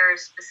what your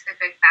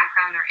specific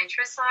background or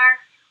interests are,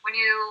 when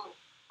you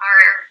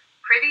are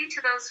privy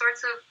to those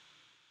sorts of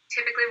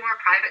typically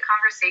more private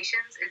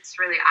conversations, it's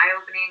really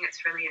eye-opening,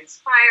 it's really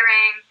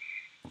inspiring.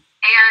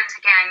 And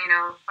again, the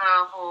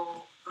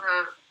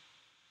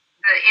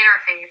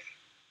interfaith,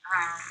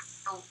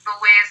 the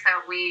ways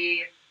that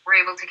we were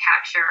able to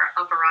capture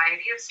a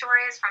variety of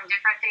stories from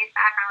different faith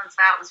backgrounds,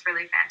 that was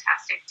really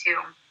fantastic too.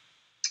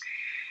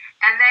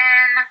 And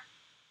then,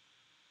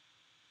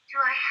 do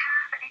I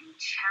have any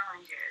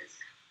challenges?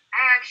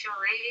 I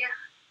actually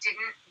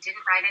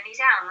didn't write any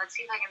down. Let's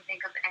see if I can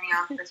think of any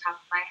off the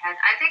top of my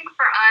head. I think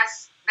for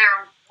us,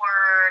 there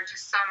were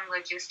just some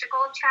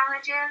logistical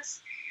challenges.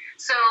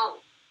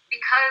 So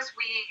because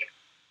we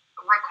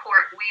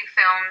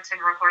filmed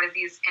and recorded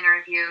these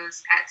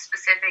interviews at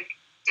specific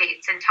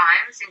dates and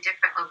times in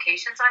different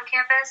locations on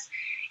campus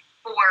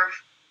for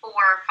 4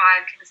 or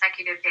 5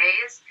 consecutive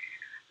days,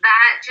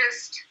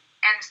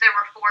 and there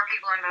were 4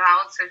 people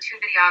involved, so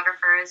 2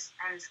 videographers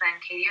and then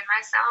Katie and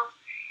myself.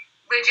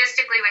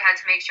 Logistically, we had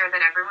to make sure that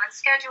everyone's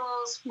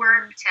schedules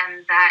worked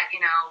and that,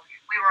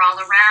 we were all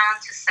around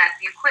to set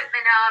the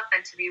equipment up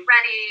and to be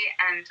ready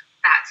and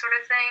that sort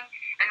of thing.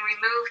 And we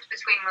moved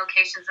between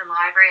locations in the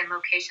library and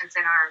locations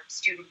in our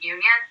student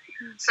union.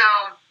 So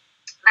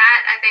that,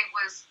 I think,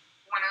 was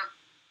one of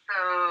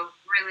the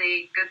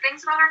really good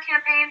things about our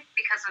campaign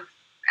because of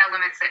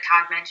elements that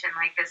Todd mentioned,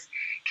 like this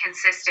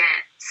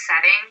consistent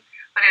setting.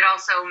 But it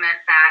also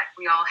meant that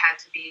we all had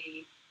to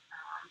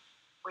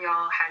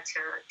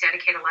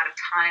dedicate a lot of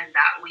time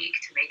that week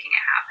to making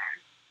it happen.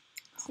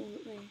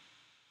 Absolutely.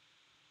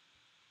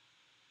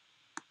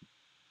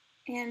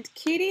 And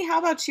Katie, how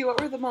about you?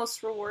 What were the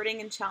most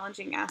rewarding and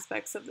challenging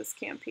aspects of this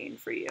campaign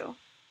for you?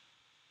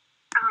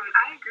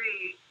 I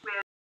agree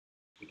with,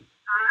 it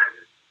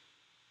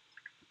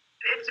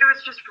was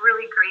just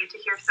really great to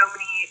hear so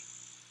many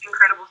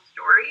incredible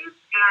stories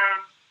and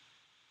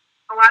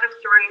a lot of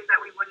stories that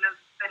we wouldn't have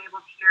been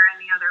able to hear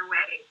any other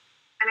way.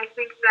 And I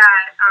think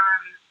that,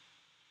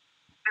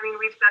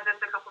 we've said this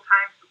a couple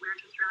times, but we were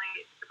just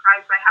really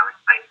surprised by how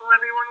insightful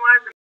everyone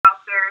was about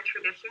their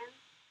traditions.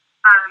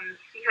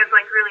 Because,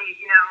 really,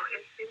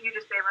 if you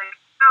just say,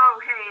 oh,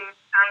 hey,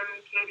 I'm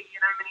Katie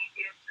and I'm an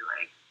atheist, or,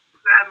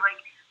 I'm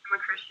a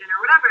Christian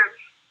or whatever,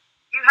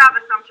 you have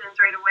assumptions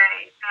right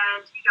away,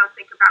 and you don't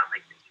think about,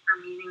 the deeper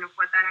meaning of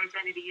what that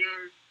identity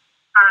is.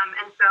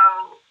 And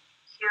so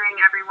hearing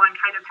everyone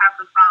kind of have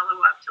the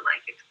follow-up to,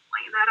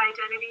 explain that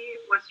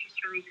identity was just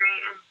really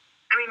great. And,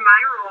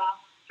 my role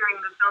during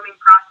the filming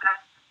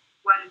process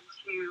was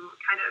to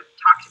kind of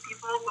talk to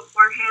people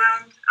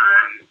beforehand,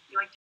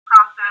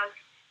 process,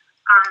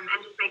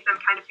 and just make them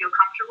kind of feel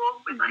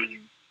comfortable with,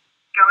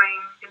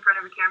 going in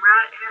front of a camera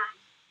and,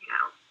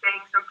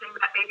 saying something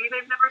that maybe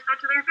they've never said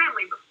to their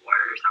family before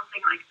or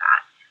something like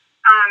that.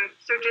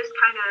 So just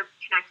kind of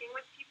connecting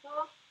with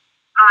people,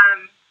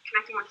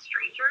 connecting with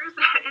strangers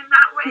in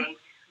that way,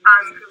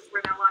 who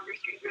were no longer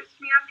strangers to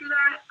me after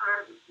that,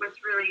 was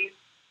really,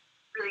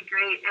 really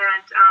great.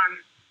 And,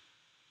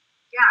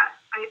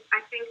 I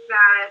think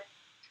that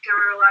there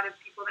were a lot of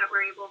people that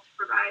were able to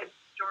provide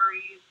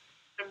stories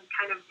and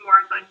kind of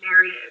more of a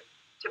narrative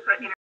to put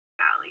in our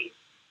Valley.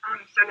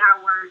 So now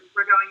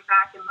we're going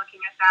back and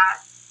looking at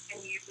that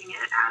and using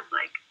it as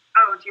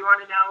oh, do you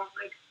want to know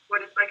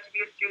what it's like to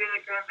be a student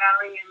at Grand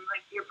Valley and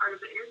be a part of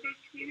the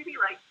interfaith community?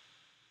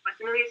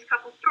 Listen to these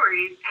couple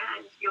stories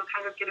and you'll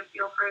kind of get a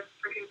feel for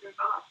who's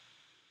involved.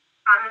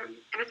 And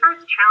as far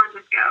as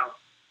challenges go,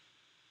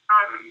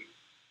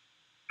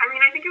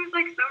 I think it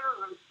was so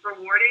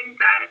rewarding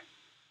that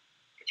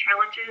the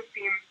challenges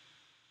seem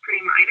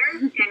pretty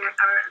minor in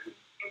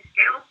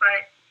scale,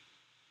 but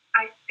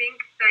I think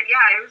that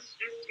it was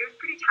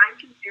pretty time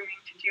consuming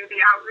to do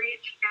the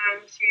outreach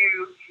and to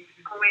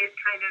always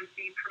kind of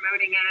be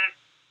promoting it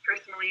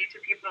personally to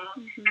people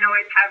and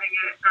always having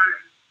it,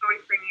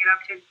 always bringing it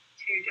up to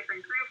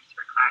different groups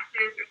or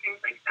classes or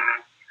things like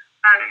that.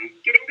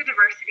 Getting the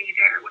diversity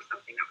there was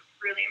something that was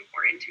really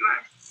important to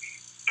us,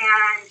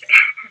 and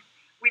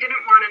we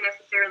didn't want to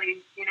necessarily,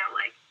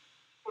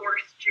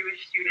 force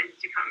Jewish students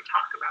to come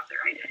talk about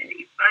their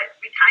identity, but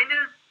we kind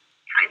of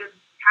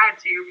had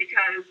to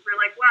because we're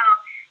well,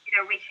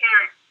 we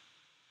can't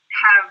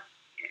have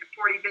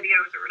 40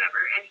 videos or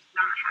whatever and just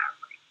not have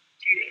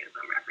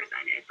Judaism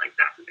represented.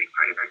 That's a big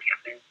part of our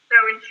campus. So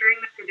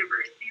ensuring that the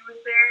diversity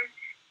was there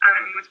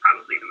was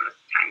probably the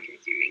most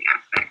time-consuming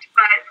aspect.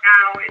 But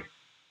now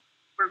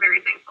we're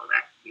very thankful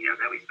that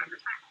that we spent the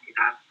time to do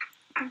that.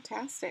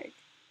 Fantastic.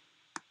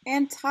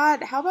 And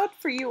Todd, how about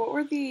for you? What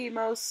were the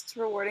most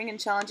rewarding and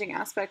challenging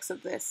aspects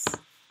of this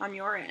on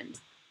your end?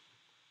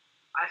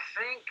 I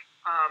think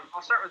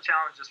I'll start with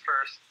challenges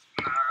first.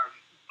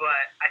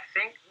 But I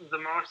think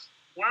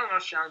one of the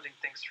most challenging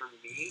things for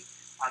me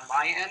on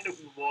my end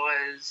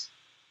was,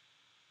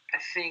 I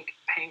think,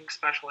 paying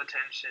special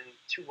attention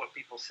to what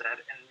people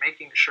said and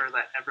making sure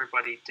that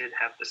everybody did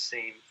have the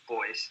same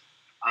voice.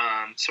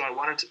 So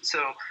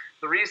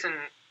the reason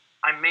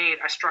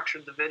I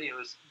structured the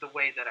videos the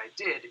way that I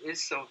did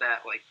is so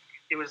that like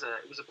it was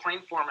a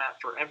plain format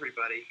for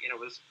everybody. It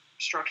was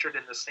structured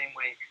in the same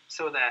way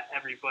so that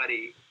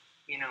everybody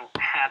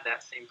had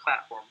that same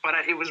platform. But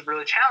it was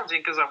really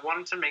challenging because I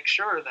wanted to make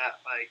sure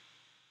that like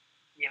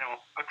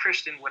a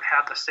Christian would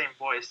have the same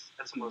voice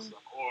as a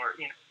Muslim, or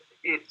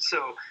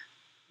so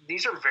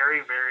these are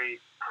very, very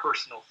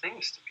personal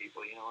things to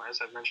people,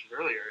 as I mentioned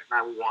earlier, and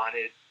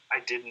I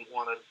didn't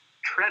want to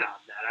tread on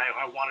that.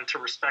 I wanted to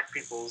respect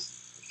people's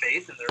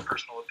faith and their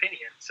personal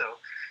opinion. So,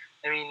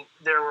 I mean,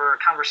 there were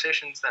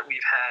conversations that we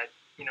had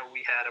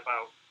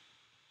about,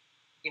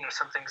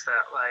 some things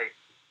that like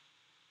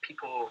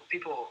people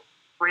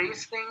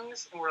phrase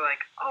things and we're like,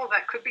 oh,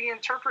 that could be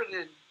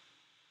interpreted.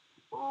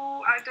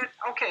 Oh, I did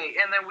okay,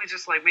 and then we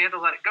had to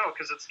let it go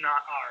because it's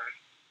not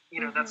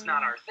our, that's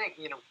not our thing.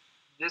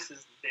 This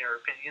is their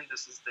opinion,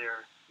 this is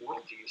their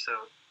worldview.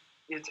 So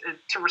it's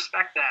to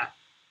respect that,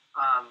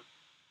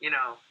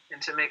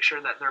 and to make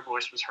sure that their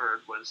voice was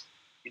heard was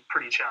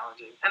pretty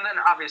challenging. And then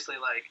obviously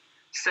like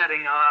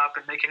setting up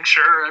and making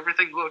sure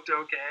everything looked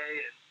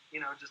okay,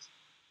 and just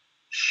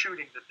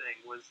shooting the thing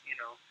was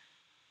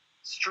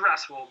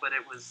stressful, but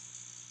it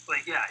was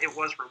like it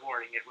was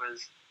rewarding. It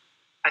was,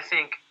 I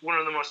think, one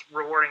of the most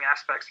rewarding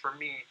aspects for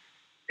me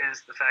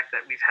is the fact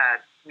that we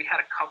had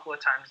a couple of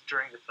times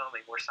during the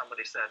filming where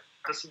somebody said,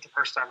 "This is the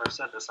first time I've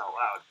said this out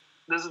loud.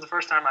 This is the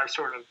first time I've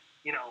sort of,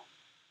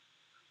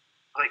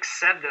 like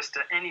said this to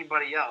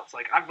anybody else.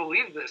 Like I've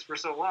believed this for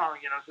so long,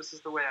 this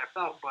is the way I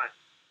felt, but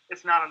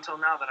it's not until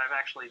now that I've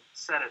actually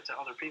said it to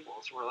other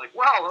people." So we're like,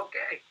 "Well,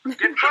 okay,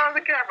 get in front of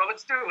the camera,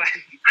 let's do it."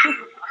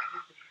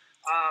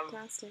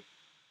 Fantastic.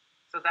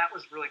 So that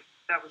was really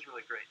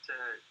great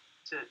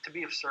to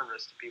be of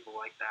service to people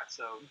like that.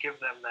 So give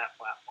them that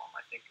platform,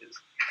 I think, is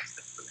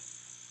for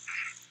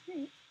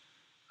me.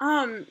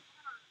 Great.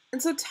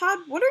 And so Todd,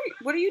 what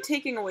are you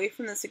taking away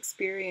from this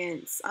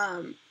experience?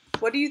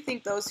 What do you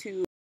think those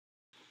who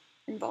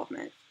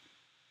involvement?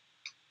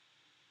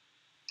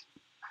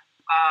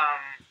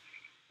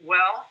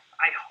 Well,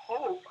 I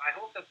hope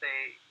that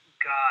they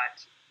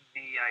got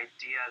the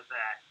idea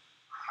that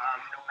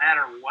no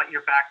matter what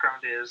your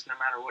background is, no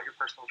matter what your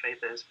personal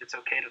faith is, it's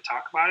okay to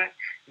talk about it,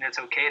 and it's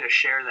okay to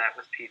share that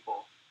with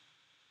people,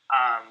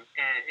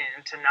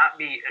 and to not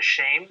be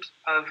ashamed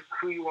of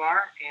who you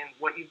are and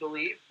what you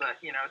believe, but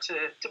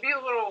to be a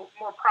little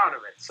more proud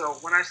of it. So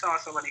when I saw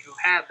somebody who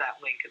had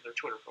that link in their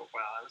Twitter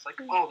profile, I was like,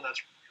 oh,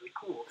 that's really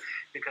cool,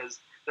 because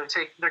they're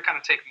kind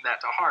of taking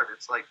that to heart.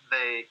 It's like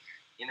they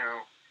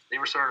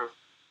were sort of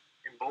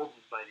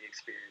emboldened by the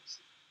experience,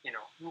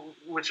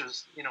 which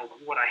is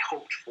what I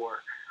hoped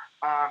for.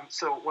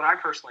 So what I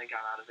personally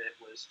got out of it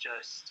was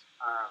just,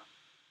 I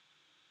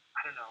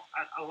don't know,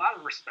 a lot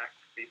of respect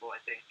for people, I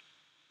think.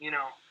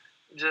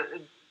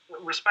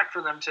 Respect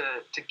for them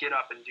to get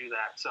up and do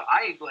that. So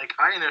I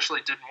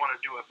initially didn't want to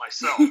do it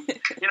myself.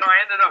 I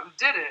ended up and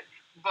did it,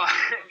 but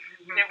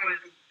it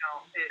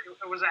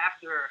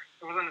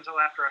wasn't until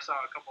after I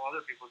saw a couple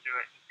other people do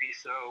it and be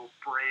so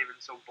brave and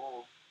so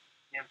bold,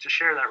 to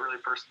share that really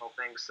personal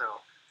thing.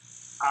 So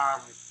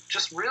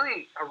just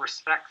really a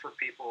respect for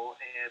people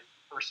and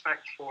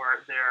respect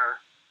for their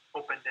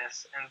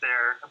openness and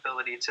their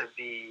ability to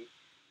be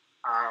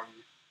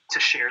to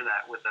share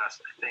that with us.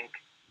 I think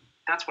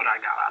that's what I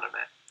got out of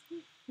it.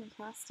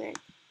 Fantastic.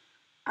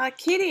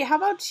 Katie, how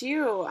about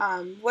you?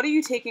 What are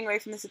you taking away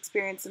from this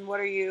experience, and what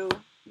do you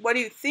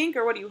think,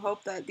 or what do you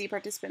hope that the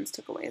participants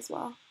took away as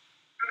well?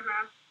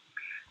 Mm-hmm.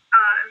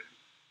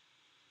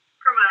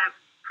 From a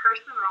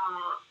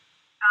personal,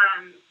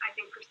 I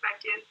think,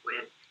 perspective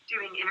with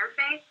doing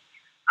interfaith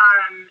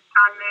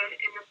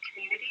in this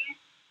community,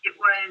 it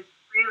was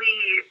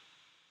really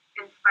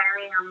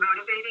inspiring or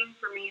motivating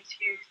for me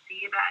to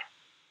see that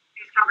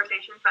these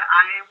conversations that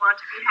I want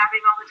to be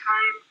having all the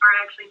time are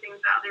actually things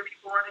that other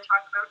people want to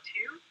talk about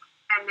too,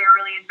 and they're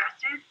really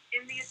invested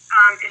in these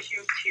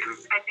issues too.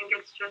 I think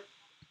it's just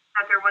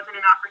that there wasn't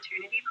an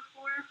opportunity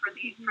before for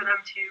them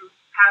to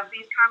have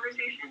these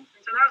conversations,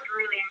 and so that was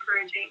really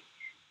encouraging.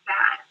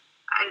 That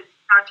it's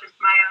not just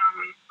my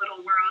own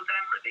little world that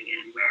I'm living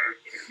in where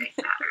interfaith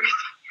matters,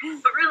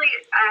 but really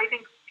I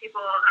think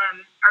people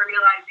are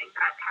realizing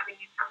that having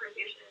these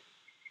conversations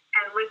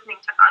and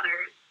listening to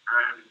others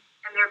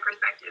and their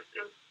perspectives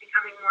is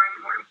becoming more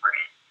and more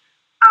important.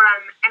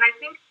 And I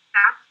think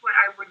that's what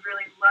I would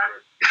really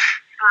love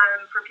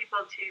for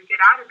people to get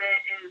out of it,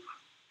 is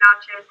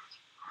not just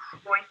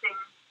voicing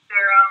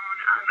their own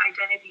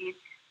identity,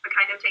 but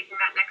kind of taking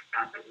that next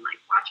step and like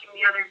watching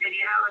the other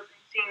videos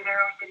and seeing their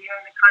own video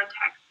in the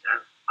context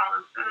of all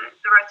of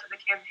the rest of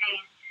the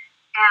campaign,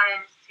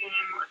 and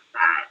seeing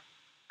that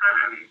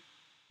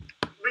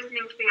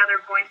listening to the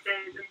other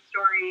voices and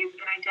stories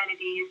and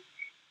identities,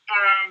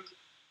 and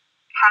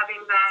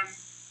having them,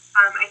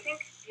 I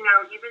think,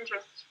 even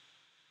just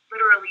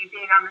literally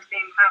being on the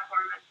same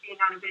platform as being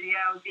on a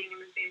video, being in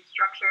the same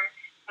structure,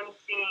 and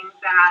seeing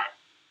that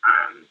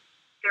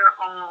they're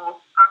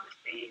all on the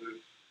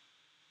same.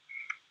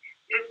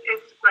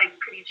 It's like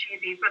pretty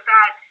cheesy, but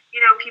that,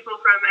 people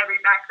from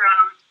every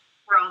background,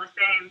 we're all the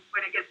same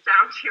when it gets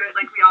down to it.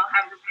 Like, we all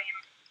have the same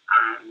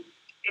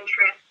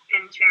interests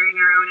in sharing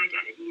our own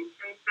identities.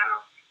 And so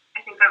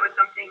I think that was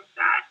something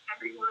that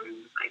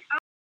everyone was like,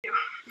 oh,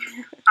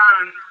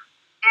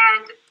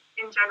 and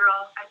in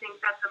general, I think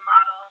that the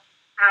model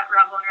that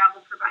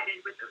RavelUnravel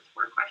provided with those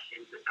 4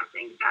 questions is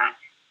something that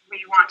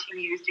we want to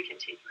use to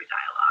continue a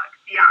dialogue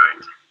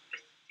beyond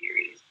this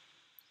series.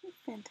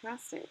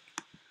 Fantastic.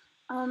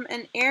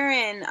 And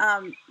Erin,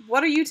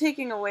 what are you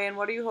taking away, and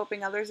what are you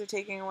hoping others are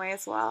taking away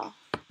as well?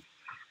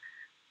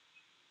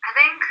 I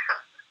think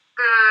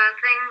the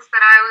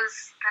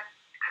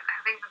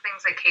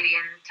things that Katie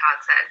and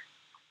Todd said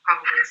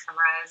probably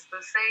summarize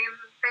the same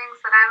things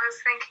that I was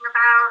thinking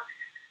about.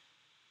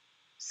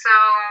 So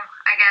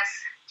I guess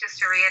just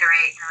to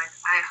reiterate,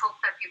 I hope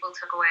that people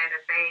took away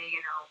that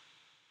they,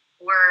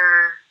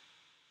 were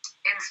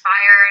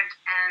inspired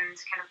and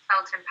kind of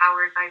felt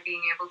empowered by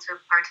being able to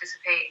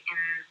participate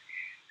in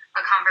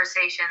a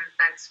conversation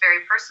that's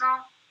very personal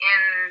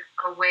in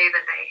a way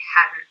that they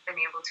hadn't been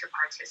able to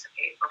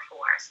participate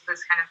before. So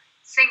this kind of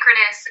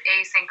synchronous,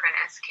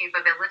 asynchronous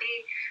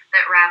capability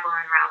that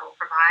RavelUnravel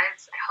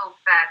provides, I hope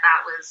that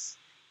was,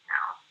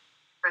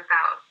 that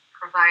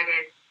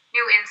provided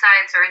new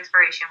insights or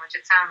inspiration, which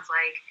it sounds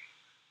like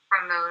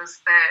from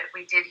those that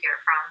we did hear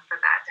from,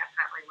 that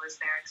definitely was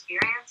their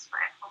experience,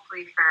 but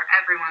hopefully for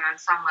everyone on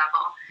some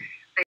level.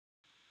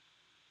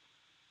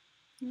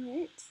 All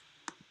right.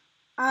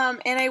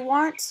 And I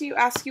want to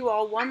ask you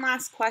all one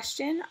last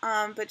question,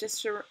 and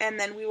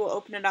then we will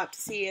open it up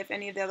to see if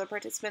any of the other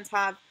participants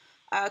have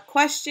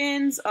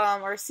questions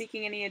or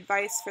seeking any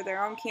advice for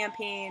their own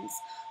campaigns.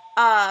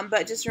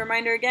 But just a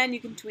reminder again, you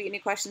can tweet any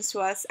questions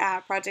to us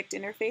at Project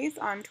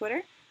Interfaith on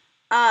Twitter.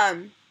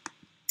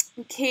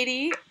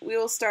 Katie, we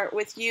will start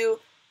with you.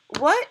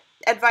 What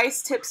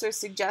advice, tips, or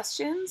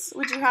suggestions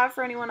would you have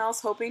for anyone else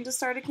hoping to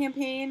start a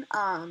campaign?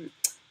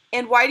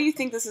 And why do you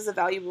think this is a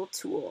valuable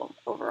tool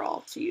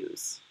overall to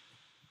use?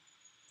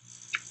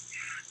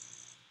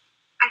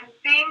 I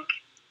think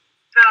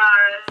the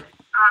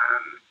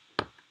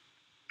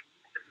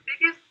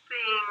biggest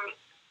thing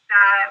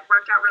that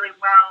worked out really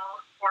well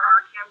for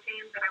our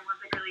campaign that I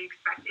wasn't really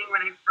expecting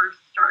when I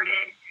first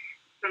started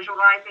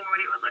visualizing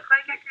what it would look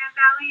like at Grand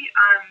Valley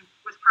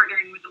was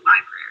partnering with the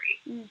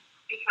library.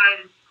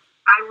 Because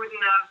I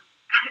wouldn't have,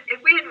 if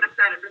we hadn't have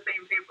sat at the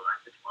same table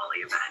at the Twali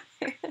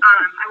event,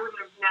 I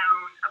wouldn't have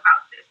known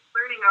about this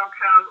learning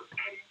outcome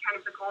and kind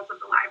of the goals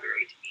of the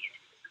library to be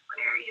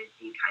interdisciplinary and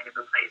be kind of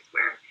a place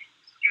where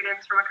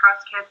students from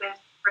across campus,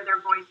 where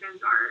their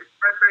voices are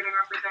heard and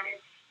represented.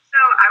 So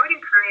I would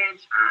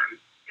encourage,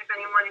 if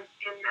anyone is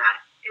in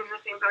the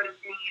same boat as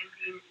me and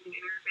being in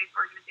an interfaith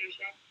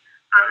organization,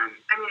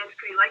 it's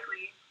pretty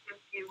likely if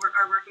you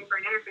are working for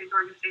an interfaith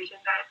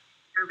organization that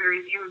there are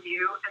very few of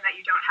you and that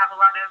you don't have a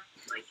lot of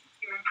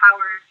human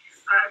power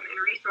and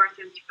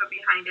resources to put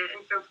behind it.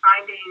 And so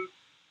finding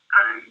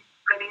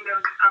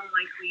those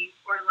unlikely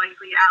or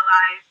likely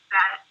allies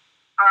that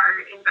are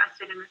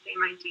invested in the same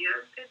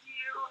ideas as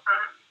you,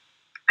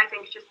 I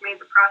think just made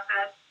the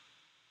process,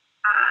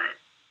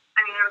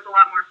 it was a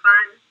lot more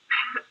fun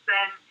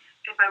than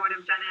if I would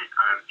have done it,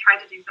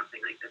 tried to do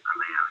something like this on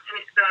my own.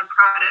 And the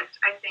product,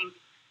 I think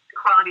the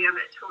quality of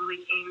it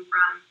totally came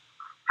from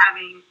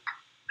having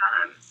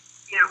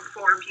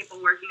 4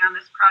 people working on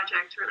this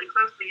project really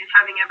closely and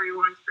having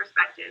everyone's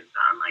perspectives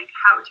on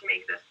how to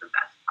make this the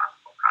best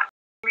possible project.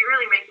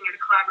 Really making it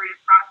a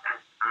collaborative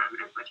process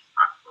as much as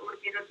possible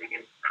would be the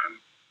biggest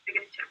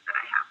tip that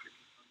I have for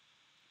people.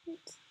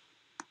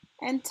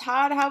 And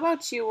Todd, how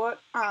about you?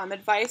 What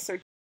advice or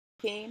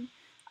campaign,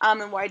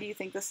 and why do you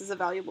think this is a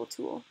valuable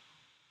tool?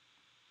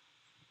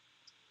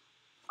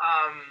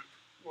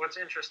 What's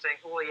interesting,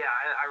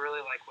 I really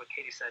like what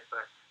Katie said,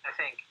 but I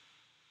think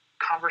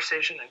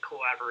conversation and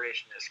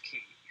collaboration is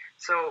key.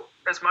 So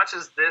as much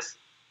as this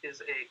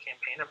is a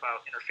campaign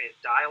about interfaith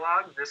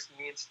dialogue, this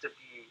needs to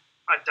be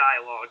a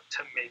dialogue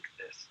to make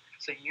this.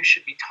 So you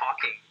should be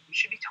talking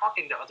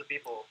to other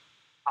people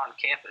on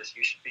campus.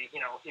 You should be,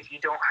 if you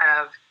don't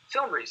have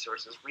film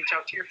resources, reach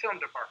out to your film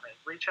department,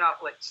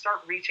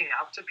 start reaching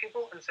out to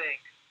people and saying,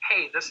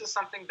 hey, this is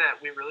something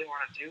that we really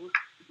want to do.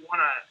 You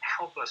want to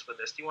help us with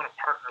this? Do you want to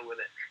partner with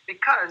it?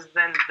 Because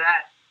then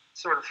that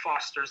sort of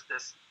fosters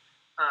this,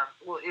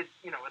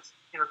 it's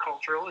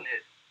intercultural, and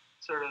it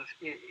sort of,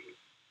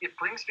 it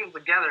brings people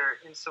together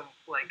in some,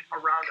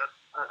 around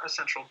a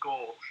central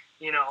goal,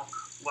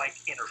 like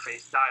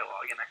interfaith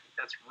dialogue, and I think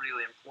that's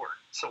really important.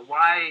 So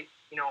why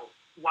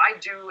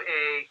do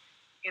a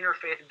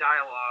interfaith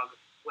dialogue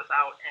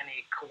without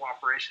any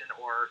cooperation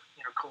or,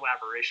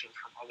 collaboration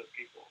from other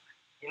people?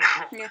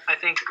 Yeah. I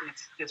think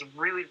it's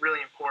really,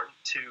 really important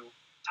to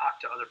talk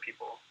to other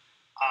people.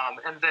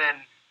 And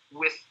then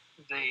with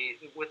the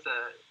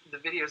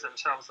videos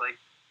themselves,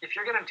 if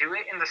you're going to do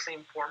it in the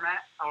same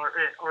format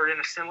or in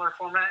a similar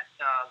format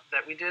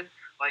that we did,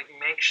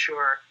 make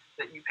sure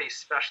that you pay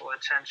special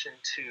attention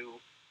to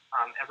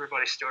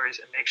everybody's stories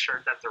and make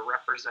sure that they're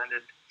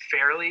represented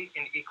fairly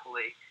and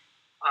equally.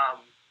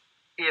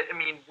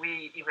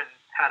 We even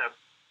had a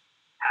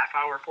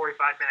half-hour,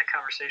 45-minute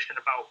conversation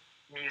about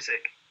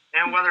music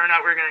and whether or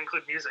not we are going to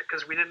include music,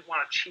 because we didn't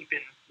want to cheapen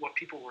what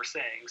people were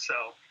saying.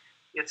 So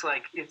it's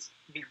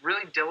be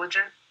really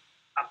diligent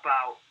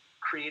about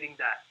creating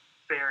that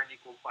fair and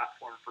equal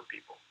platform for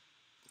people.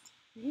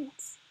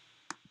 Great.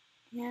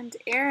 And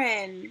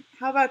Erin,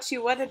 how about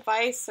you? What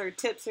advice or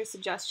tips or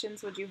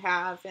suggestions would you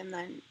have? And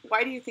then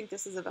why do you think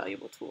this is a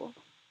valuable tool?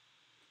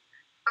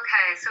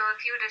 Okay, so a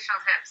few additional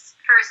tips.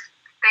 First,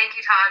 thank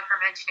you, Todd, for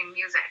mentioning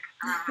music.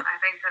 I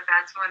think that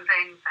that's one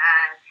thing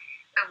that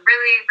a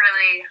really,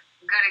 really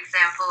good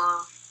example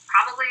of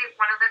probably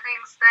one of the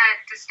things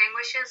that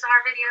distinguishes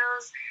our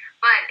videos.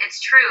 But it's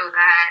true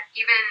that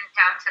even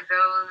down to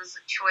those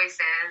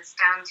choices,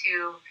 down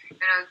to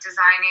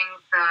designing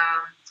the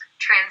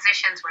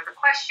transitions where the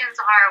questions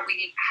are,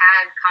 we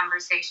had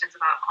conversations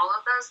about all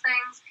of those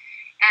things.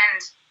 And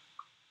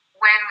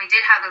when we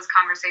did have those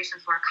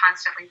conversations, we're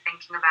constantly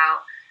thinking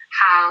about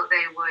how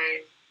they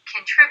would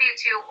contribute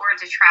to or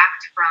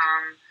detract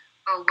from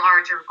the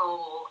larger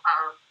goal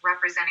of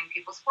representing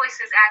people's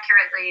voices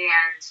accurately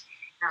and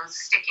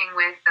sticking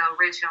with the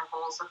original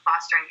goals of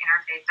fostering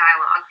interfaith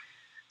dialogue.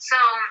 So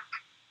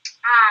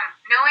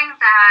knowing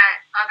that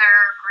other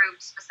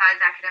groups besides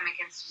academic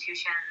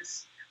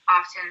institutions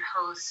often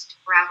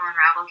host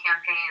RavelUnravel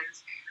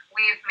campaigns,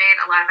 we've made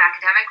a lot of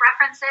academic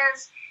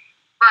references,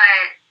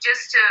 but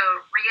just to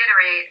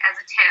reiterate as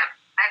a tip,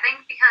 I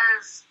think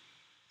because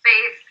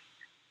faith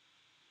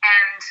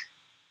and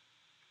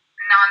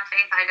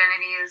non-faith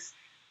identities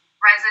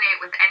resonate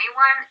with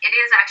anyone, it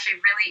is actually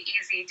really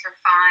easy to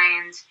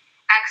find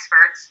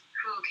experts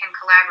who can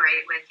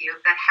collaborate with you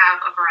that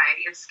have a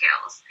variety of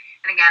skills.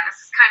 And again, this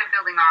is kind of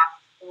building off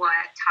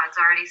what Todd's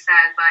already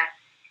said, but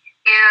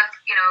if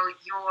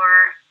you're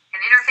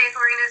an interfaith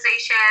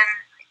organization,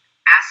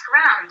 ask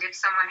around if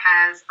someone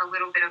has a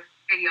little bit of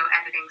video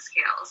editing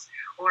skills,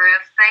 or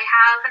if they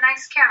have a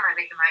nice camera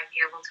that you might be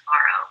able to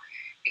borrow.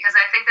 Because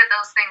I think that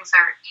those things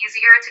are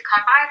easier to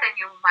come by than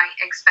you might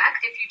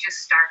expect if you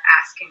just start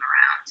asking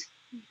around.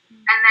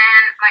 Mm-hmm. And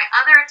then my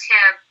other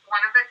tip,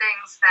 one of the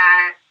things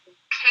that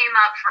came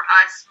up for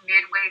us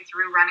midway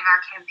through running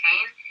our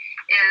campaign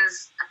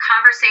is a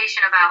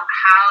conversation about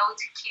how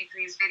to keep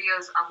these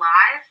videos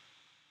alive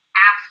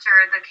after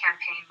the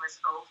campaign was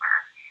over.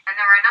 And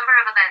there were a number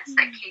of events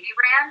that Katie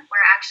ran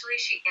where actually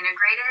she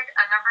integrated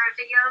a number of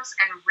videos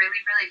and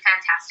really, really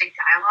fantastic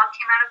dialogue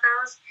came out of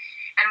those.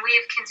 And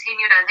we've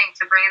continued, I think,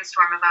 to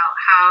brainstorm about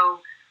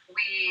how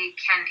we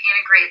can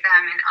integrate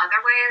them in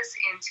other ways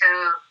into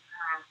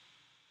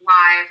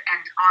live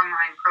and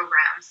online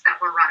programs that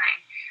we're running.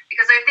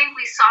 Because I think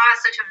we saw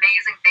such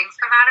amazing things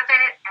come out of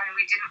it, and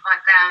we didn't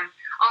want them,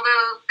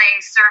 although they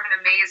serve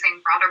an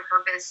amazing broader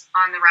purpose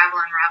on the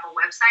RavelUnravel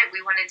website, we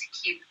wanted to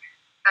keep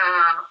the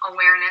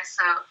awareness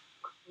of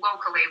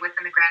locally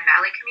within the Grand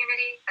Valley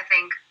community, I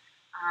think,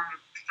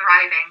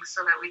 thriving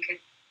so that we could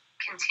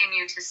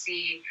continue to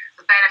see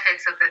the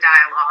benefits of the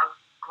dialogue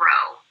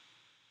grow.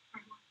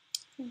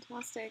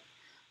 Fantastic.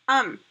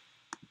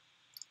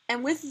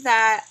 And with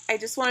that, I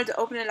just wanted to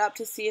open it up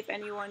to see if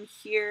anyone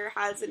here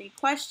has any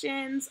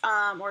questions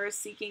or is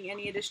seeking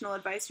any additional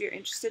advice if you're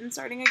interested in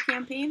starting a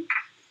campaign.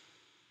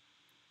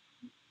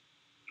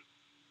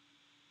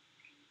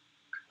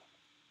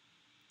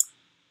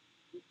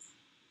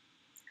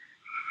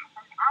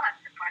 I'll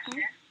ask the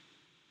question.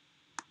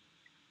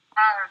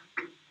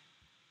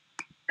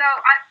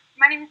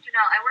 My name is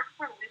Janelle. I work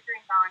for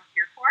Lutheran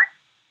Volunteer Force,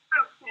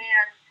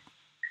 and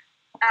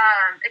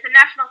it's a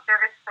national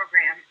service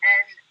program.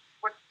 And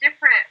what's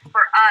different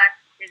for us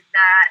is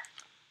that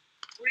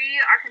we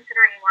are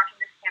considering launching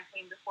this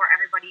campaign before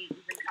everybody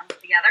even comes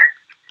together.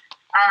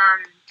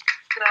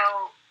 So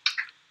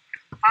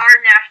our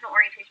national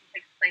orientation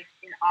takes place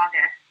in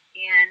August,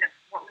 and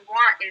what we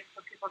want is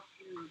for people to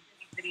do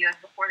these videos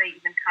before they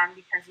even come,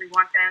 because we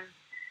want them,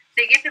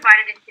 they get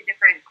divided into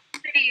different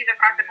cities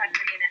across the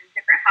country and in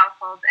different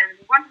households, and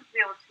we want them to be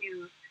able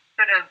to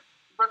sort of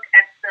look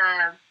at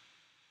the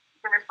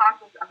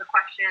responses of the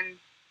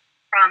questions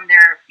from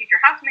their future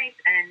housemates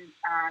and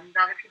the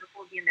other people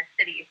who will be in their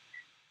city.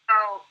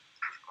 So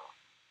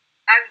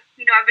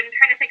I've been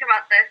trying to think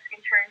about this in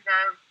terms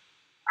of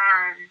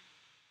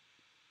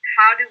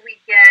how do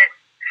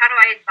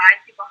I advise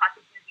people how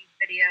to do these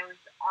videos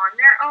on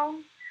their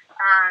own?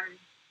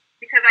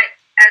 Because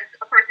as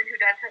a person who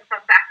does have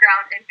some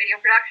background in video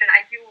production,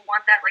 I do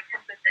want that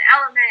consistent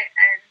element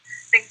and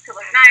things to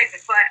look nice,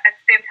 but at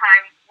the same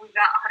time, we've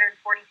got 140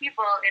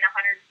 people in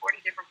 140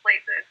 different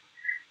places.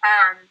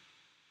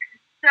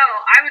 So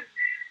I'm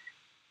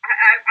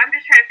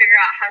just trying to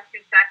figure out how to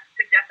best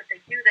suggest that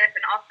they do this,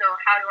 and also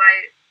how do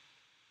I,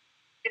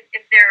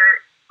 if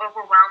they're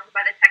overwhelmed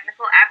by the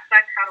technical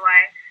aspect, how do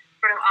I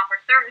sort of offer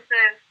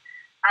services,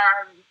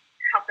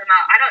 help them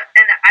out. I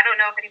don't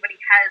know if anybody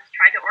has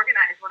tried to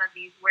organize one of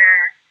these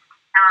where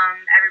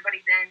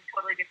everybody's in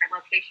totally different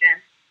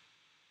locations.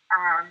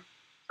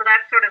 So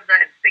that's sort of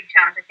the big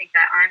challenge I think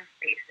that I'm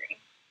facing.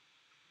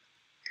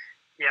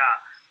 Yeah.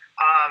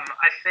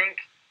 I think,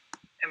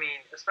 I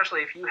mean,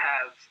 especially if you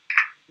have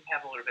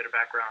a little bit of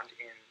background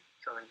in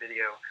film and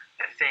video,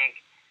 I think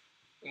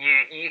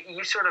you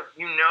sort of,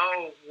 you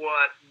know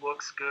what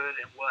looks good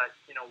and what,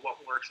 you know,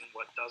 what works and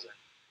what doesn't.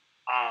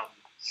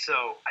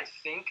 So I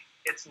think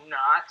it's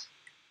not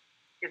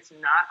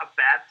a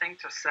bad thing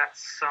to set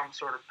some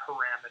sort of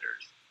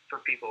parameters for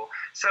people.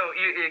 So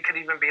it could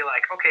even be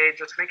like, okay,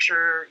 just make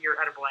sure you're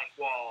at a blank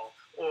wall,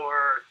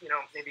 or, you know,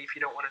 maybe if you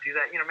don't want to do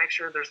that, you know, make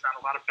sure there's not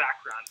a lot of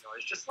background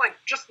noise. Just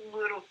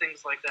little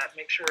things like that.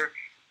 Make sure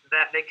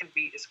that they can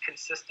be as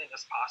consistent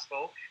as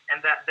possible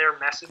and that their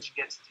message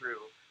gets through.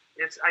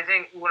 I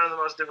think one of the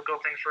most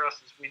difficult things for us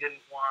is we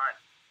didn't want,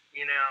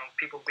 you know,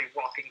 people to be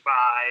walking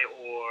by,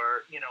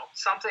 or, you know,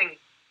 something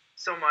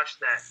so much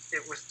that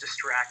it was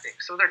distracting.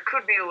 So there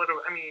could be a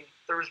little, I mean,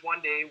 there was one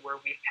day where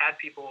we had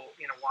people,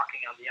 you know,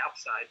 walking on the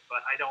outside,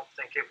 but I don't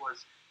think it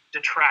was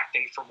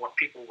detracting from what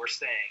people were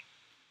saying.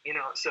 You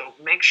know, so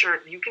make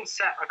sure you can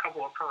set a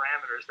couple of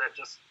parameters that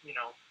just, you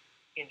know,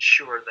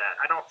 ensure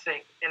that. I don't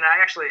think, and I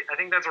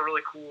think that's a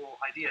really cool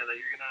idea that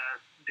you're going to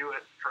do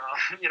it from,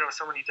 you know,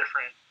 so many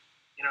different,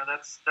 you know,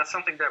 that's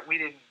something that we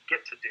didn't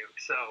get to do.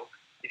 So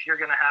if you're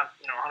going to have,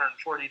 you know, 140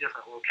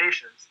 different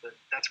locations, then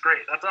that's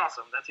great. That's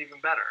awesome. That's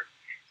even better.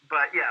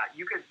 But yeah,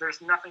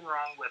 there's nothing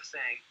wrong with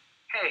saying,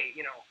 hey,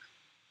 you know,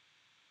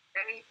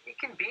 I mean, it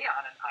can be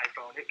on an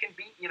iPhone. It can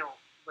be, you know,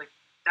 like,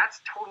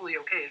 that's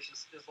totally okay. It's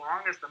just as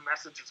long as the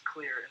message is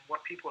clear and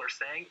what people are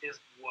saying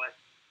is what,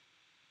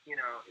 you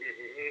know,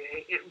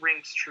 it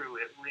rings true.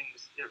 It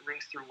rings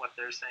through what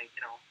they're saying,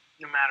 you know,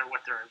 no matter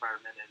what their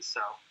environment is.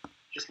 So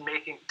just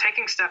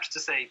taking steps to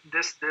say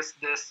this,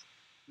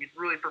 we'd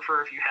really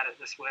prefer if you had it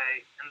this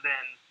way. And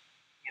then,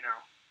 you know,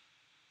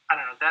 I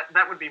don't know,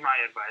 that would be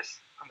my advice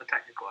on the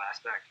technical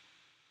aspect.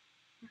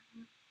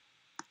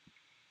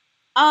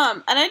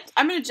 And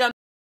I'm going to jump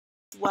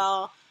as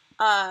well.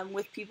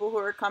 With people who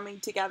are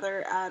coming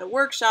together at a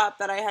workshop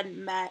that I hadn't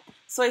met.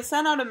 So I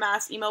sent out a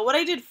mass email. What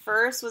I did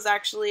first was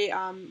actually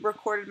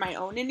recorded my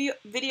own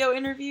video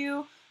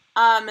interview.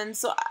 And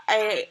so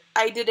I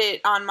did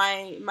it on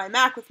my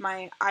Mac with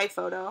my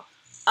iPhoto.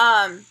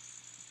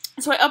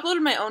 So I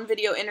uploaded my own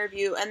video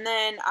interview, and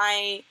then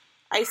I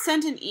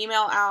sent an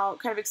email out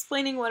kind of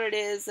explaining what it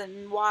is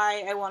and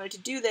why I wanted to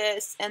do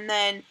this. And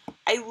then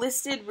I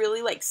listed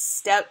really like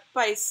step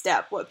by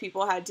step what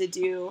people had to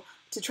do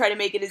to try to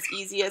make it as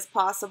easy as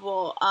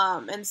possible,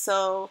 and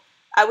so,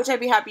 which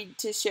I'd be happy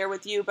to share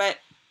with you, but,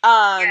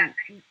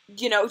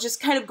 you know, just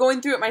kind of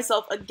going through it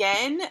myself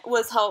again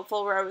was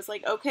helpful, where I was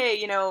like, okay,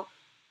 you know,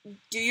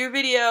 do your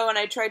video, and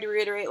I tried to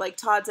reiterate, like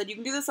Todd said, you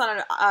can do this on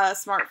a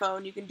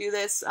smartphone, you can do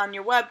this on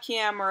your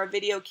webcam or a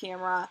video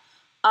camera,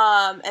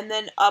 and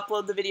then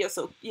upload the video,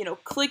 so, you know,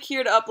 click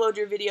here to upload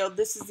your video,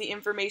 this is the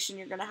information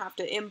you're going to have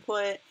to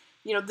input,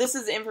 you know, this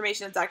is the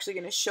information that's actually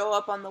going to show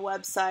up on the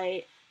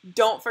website.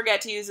 Don't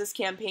forget to use this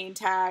campaign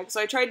tag. So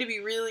I tried to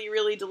be really,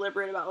 really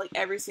deliberate about like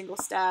every single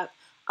step,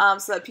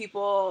 so that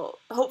people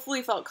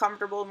hopefully felt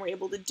comfortable and were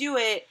able to do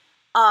it.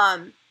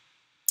 And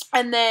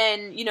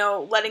then, you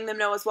know, letting them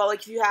know as well,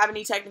 like if you have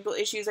any technical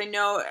issues, I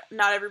know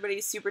not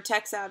everybody's super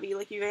tech savvy.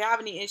 Like if you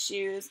have any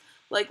issues,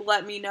 like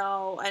let me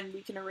know and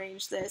we can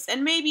arrange this.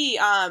 And maybe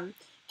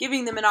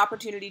giving them an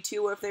opportunity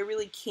too, where if they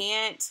really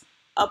can't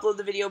upload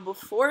the video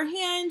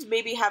beforehand,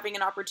 maybe having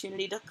an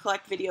opportunity to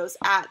collect videos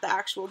at the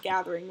actual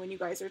gathering when you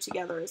guys are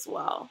together as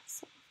well.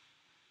 So.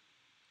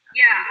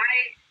 Yeah,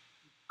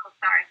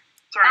 sorry.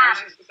 Sorry, I was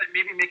just going to say,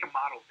 maybe make a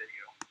model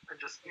video and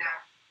just, you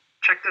know,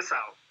 check this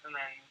out and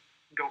then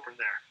go from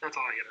there. That's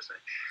all I got to say.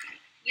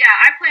 Yeah,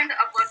 I plan to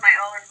upload my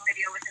own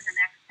video within the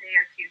next day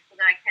or two so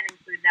that I can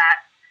include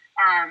that.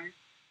 And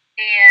I'm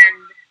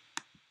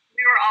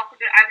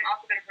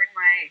also going to bring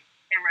my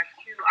camera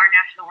to our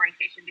national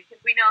orientation, because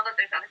we know that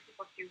there's other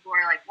people too who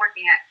are like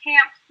working at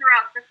camps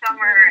throughout the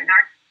summer and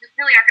aren't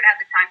going to have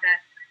the time to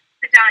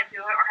sit down and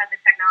do it, or have the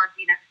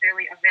technology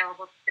necessarily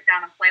available to sit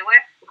down and play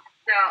with.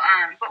 So,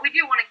 but we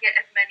do want to get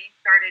as many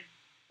started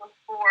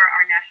before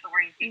our national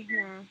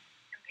orientation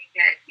to make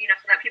it, you know,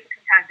 so that people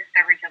can kind of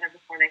discover each other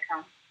before they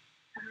come.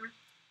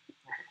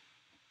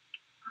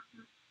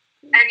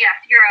 And yeah,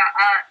 Sierra,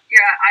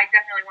 I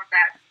definitely want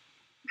that.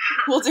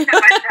 We'll do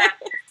that.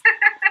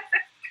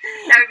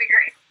 That would be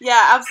great.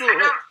 Yeah,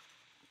 absolutely.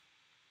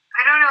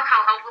 I don't know how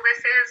helpful this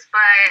is,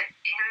 but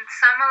in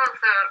some of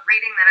the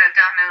reading that I've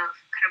done of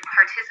kind of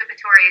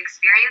participatory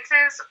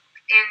experiences,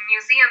 in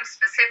museums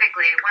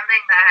specifically, one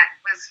thing that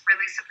was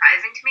really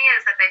surprising to me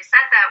is that they've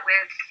said that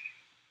with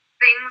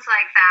things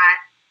like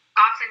that,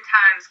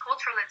 oftentimes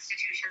cultural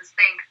institutions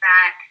think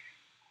that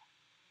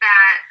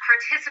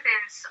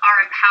participants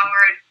are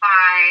empowered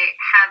by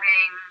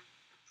having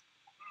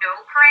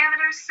no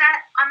parameters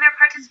set on their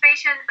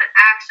participation, but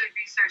actually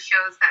research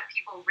shows that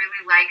people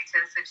really like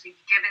to essentially be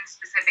given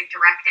specific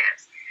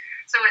directives.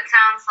 So it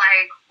sounds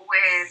like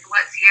with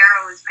what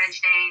Sierra was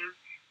mentioning,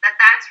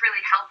 that's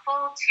really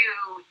helpful to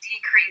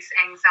decrease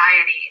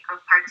anxiety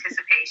of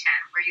participation,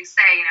 where you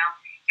say, you know,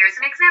 here's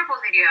an example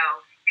video,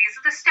 these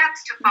are the steps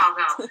to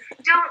follow.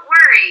 Don't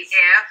worry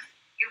if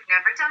you've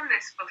never done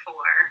this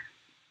before.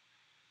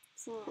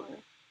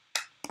 Absolutely.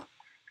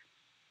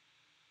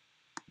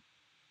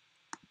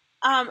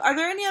 Are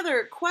there any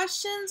other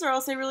questions, or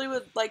else I really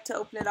would like to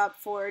open it up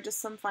for just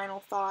some final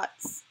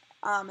thoughts,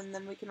 and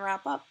then we can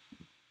wrap up.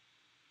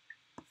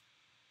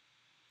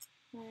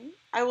 All right.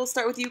 I will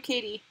start with you,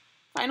 Katie.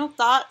 Final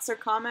thoughts or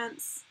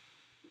comments,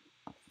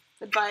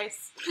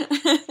 advice? I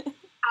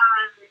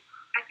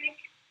think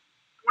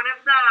one of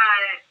the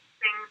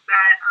things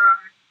that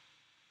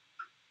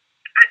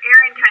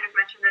Aaron kind of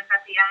mentioned this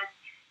at the end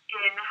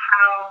in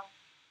how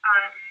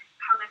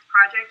this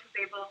project was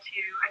able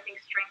to, I think,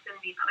 strengthen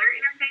the other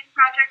interfaith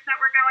projects that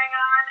were going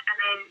on, and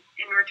then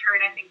in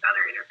return, I think the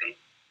other interfaith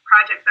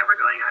projects that were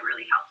going on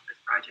really helped this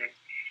project.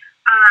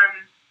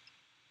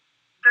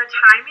 The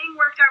timing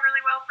worked out really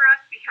well for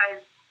us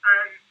because I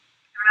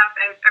don't know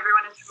if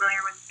everyone is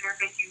familiar with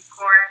Interfaith Youth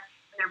Corps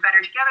and their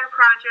Better Together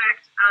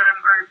project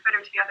or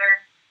Better Together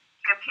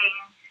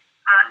campaign.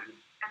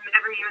 And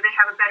every year they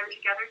have a Better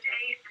Together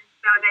Day, and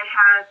so they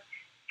have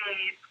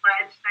a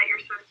pledge that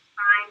you're supposed to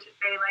sign to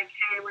say, like,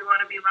 hey, we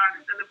want to be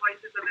louder than the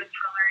voices of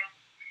intolerance.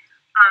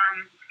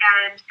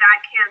 And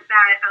that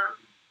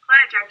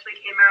pledge actually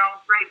came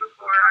out right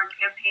before our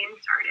campaign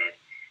started.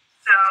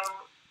 So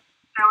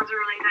that was a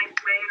really nice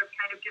way of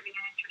kind of giving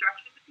an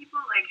introduction to people,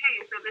 like, hey,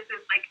 so this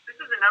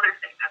is another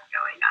thing that's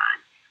going on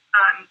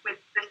with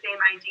the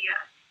same idea.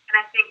 And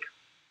I think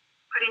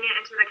putting it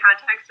into the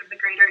context of the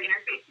greater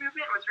interfaith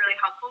movement was really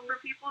helpful for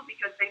people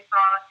because they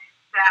saw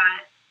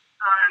that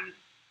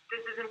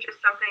this isn't just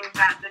something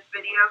that this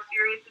video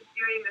series is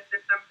doing. This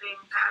is something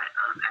that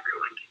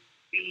everyone can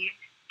be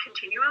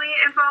continually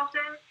involved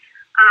in.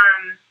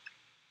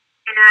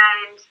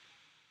 And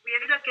we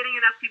ended up getting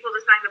enough people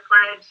to sign the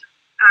pledge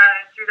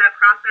through that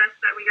process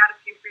that we got a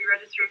few free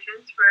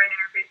registrations for an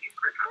Interfaith Youth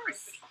Corps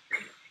conference, which was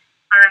great.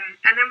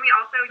 And then we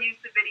also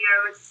used the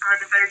videos on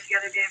the Better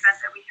Together Day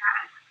event that we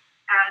had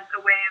as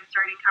a way of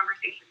starting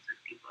conversations with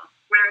people,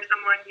 where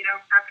someone,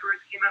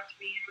 afterwards came up to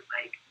me and was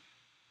like,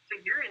 so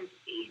you're an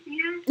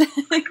atheist?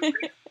 Like, I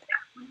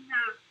wouldn't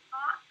have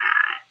thought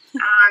that.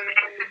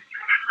 And,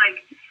 like,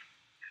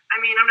 I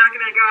mean, I'm not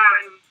going to go out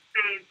and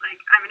say, like,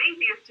 I'm an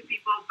atheist to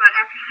people, but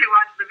after I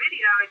watched the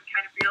video and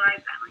kind of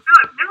realized that, like, oh,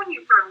 I've known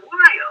you for a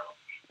while,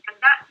 and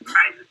that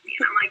surprises me.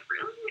 And I'm like,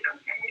 really?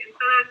 Okay. And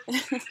so that's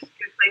just a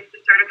good place to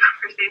start a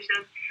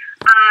conversation.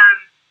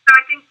 So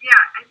I think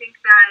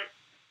that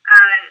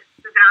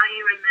the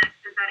value in this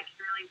is that it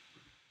can really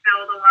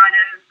build a lot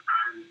of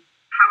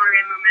power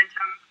and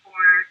momentum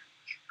for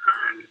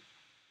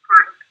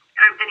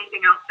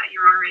anything else that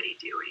you're already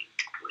doing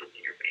with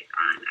interfaith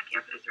on a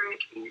campus or in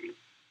a community.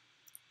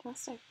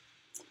 Fantastic.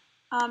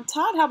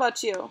 Todd, how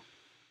about you?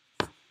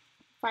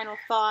 Final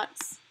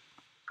thoughts.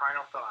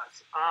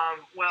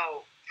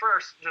 Well,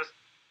 first, just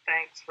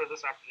thanks for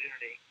this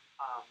opportunity.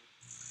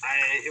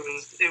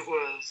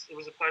 It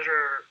was a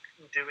pleasure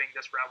doing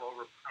this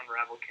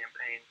RavelUnravel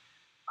campaign.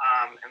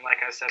 And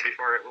like I said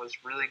before, it was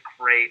really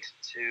great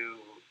to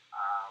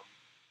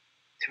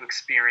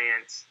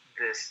experience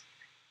this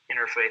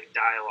interfaith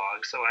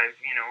dialogue. So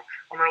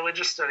I'm a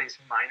religious studies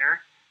minor,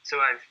 so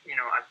I've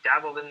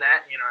dabbled in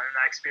that, and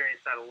I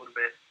experienced that a little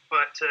bit.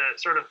 But to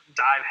sort of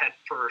dive head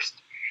first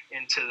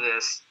into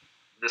this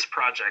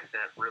project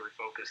that really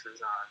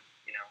focuses on,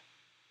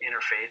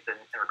 interfaith and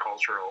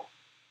intercultural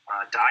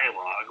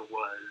dialogue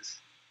was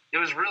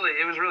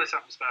really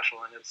something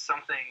special, and it's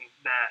something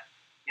that,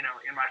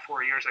 in my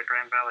 4 years at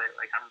Grand Valley,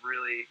 like, I'm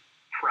really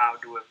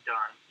proud to have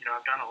done.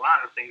 I've done a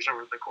lot of things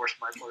over the course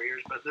of my 4 years,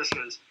 but this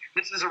is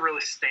a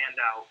really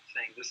standout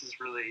thing. This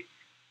is really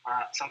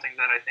something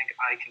that I think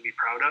I can be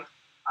proud of.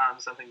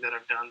 Something that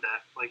I've done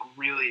that, like,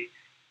 really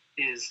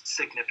is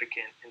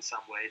significant in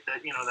some way.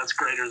 That that's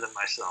greater than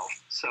myself.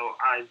 So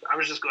I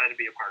was just glad to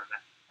be a part of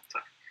it. So.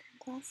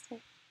 Fantastic.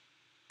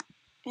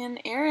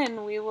 And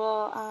Aaron, we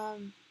will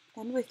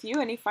end with you.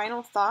 Any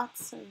final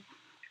thoughts or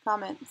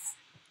comments?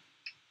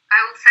 I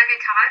will second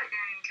Todd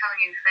in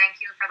telling you thank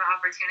you for the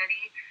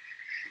opportunity.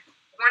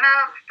 One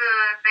of the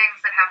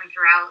things that happened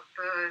throughout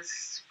the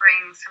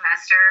spring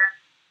semester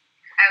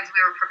as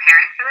we were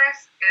preparing for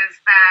this is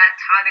that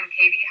Todd and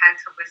Katie had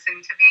to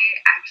listen to me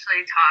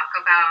actually talk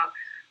about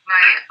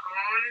my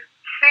own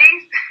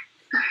faith.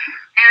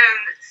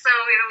 And so,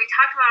 we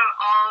talked about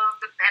all of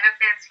the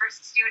benefits for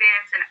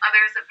students and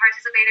others that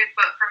participated,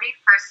 but for me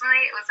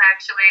personally, it was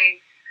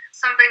actually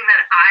something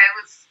that I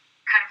was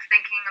kind of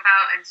thinking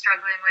about and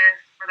struggling with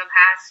for the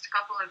past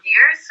couple of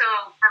years. So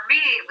for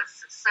me, it was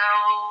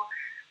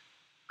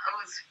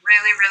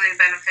really, really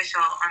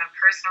beneficial on a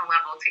personal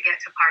level to get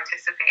to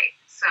participate.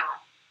 So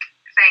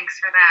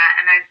thanks for that.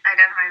 And I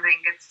definitely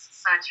think it's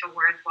such a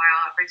worthwhile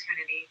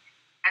opportunity.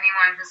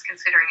 Anyone who's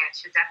considering it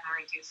should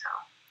definitely do so.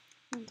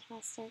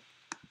 Fantastic.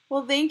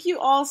 Well, thank you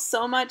all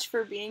so much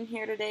for being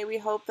here today. We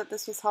hope that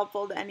this was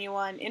helpful to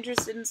anyone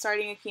interested in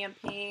starting a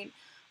campaign.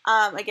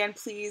 Again,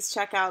 please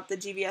check out the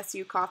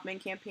GVSU Kaufman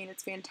campaign.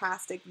 It's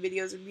fantastic. The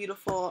videos are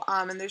beautiful,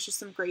 and there's just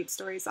some great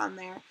stories on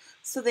there.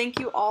 So thank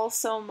you all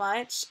so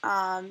much.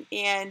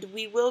 And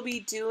we will be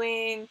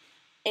doing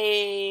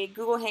a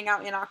Google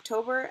Hangout in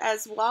October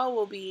as well.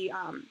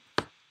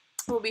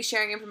 We'll be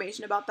sharing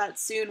information about that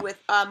soon with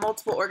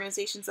multiple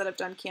organizations that have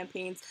done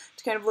campaigns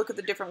to kind of look at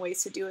the different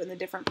ways to do it and the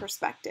different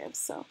perspectives.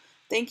 So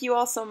thank you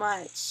all so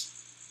much.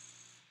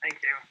 Thank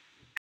you.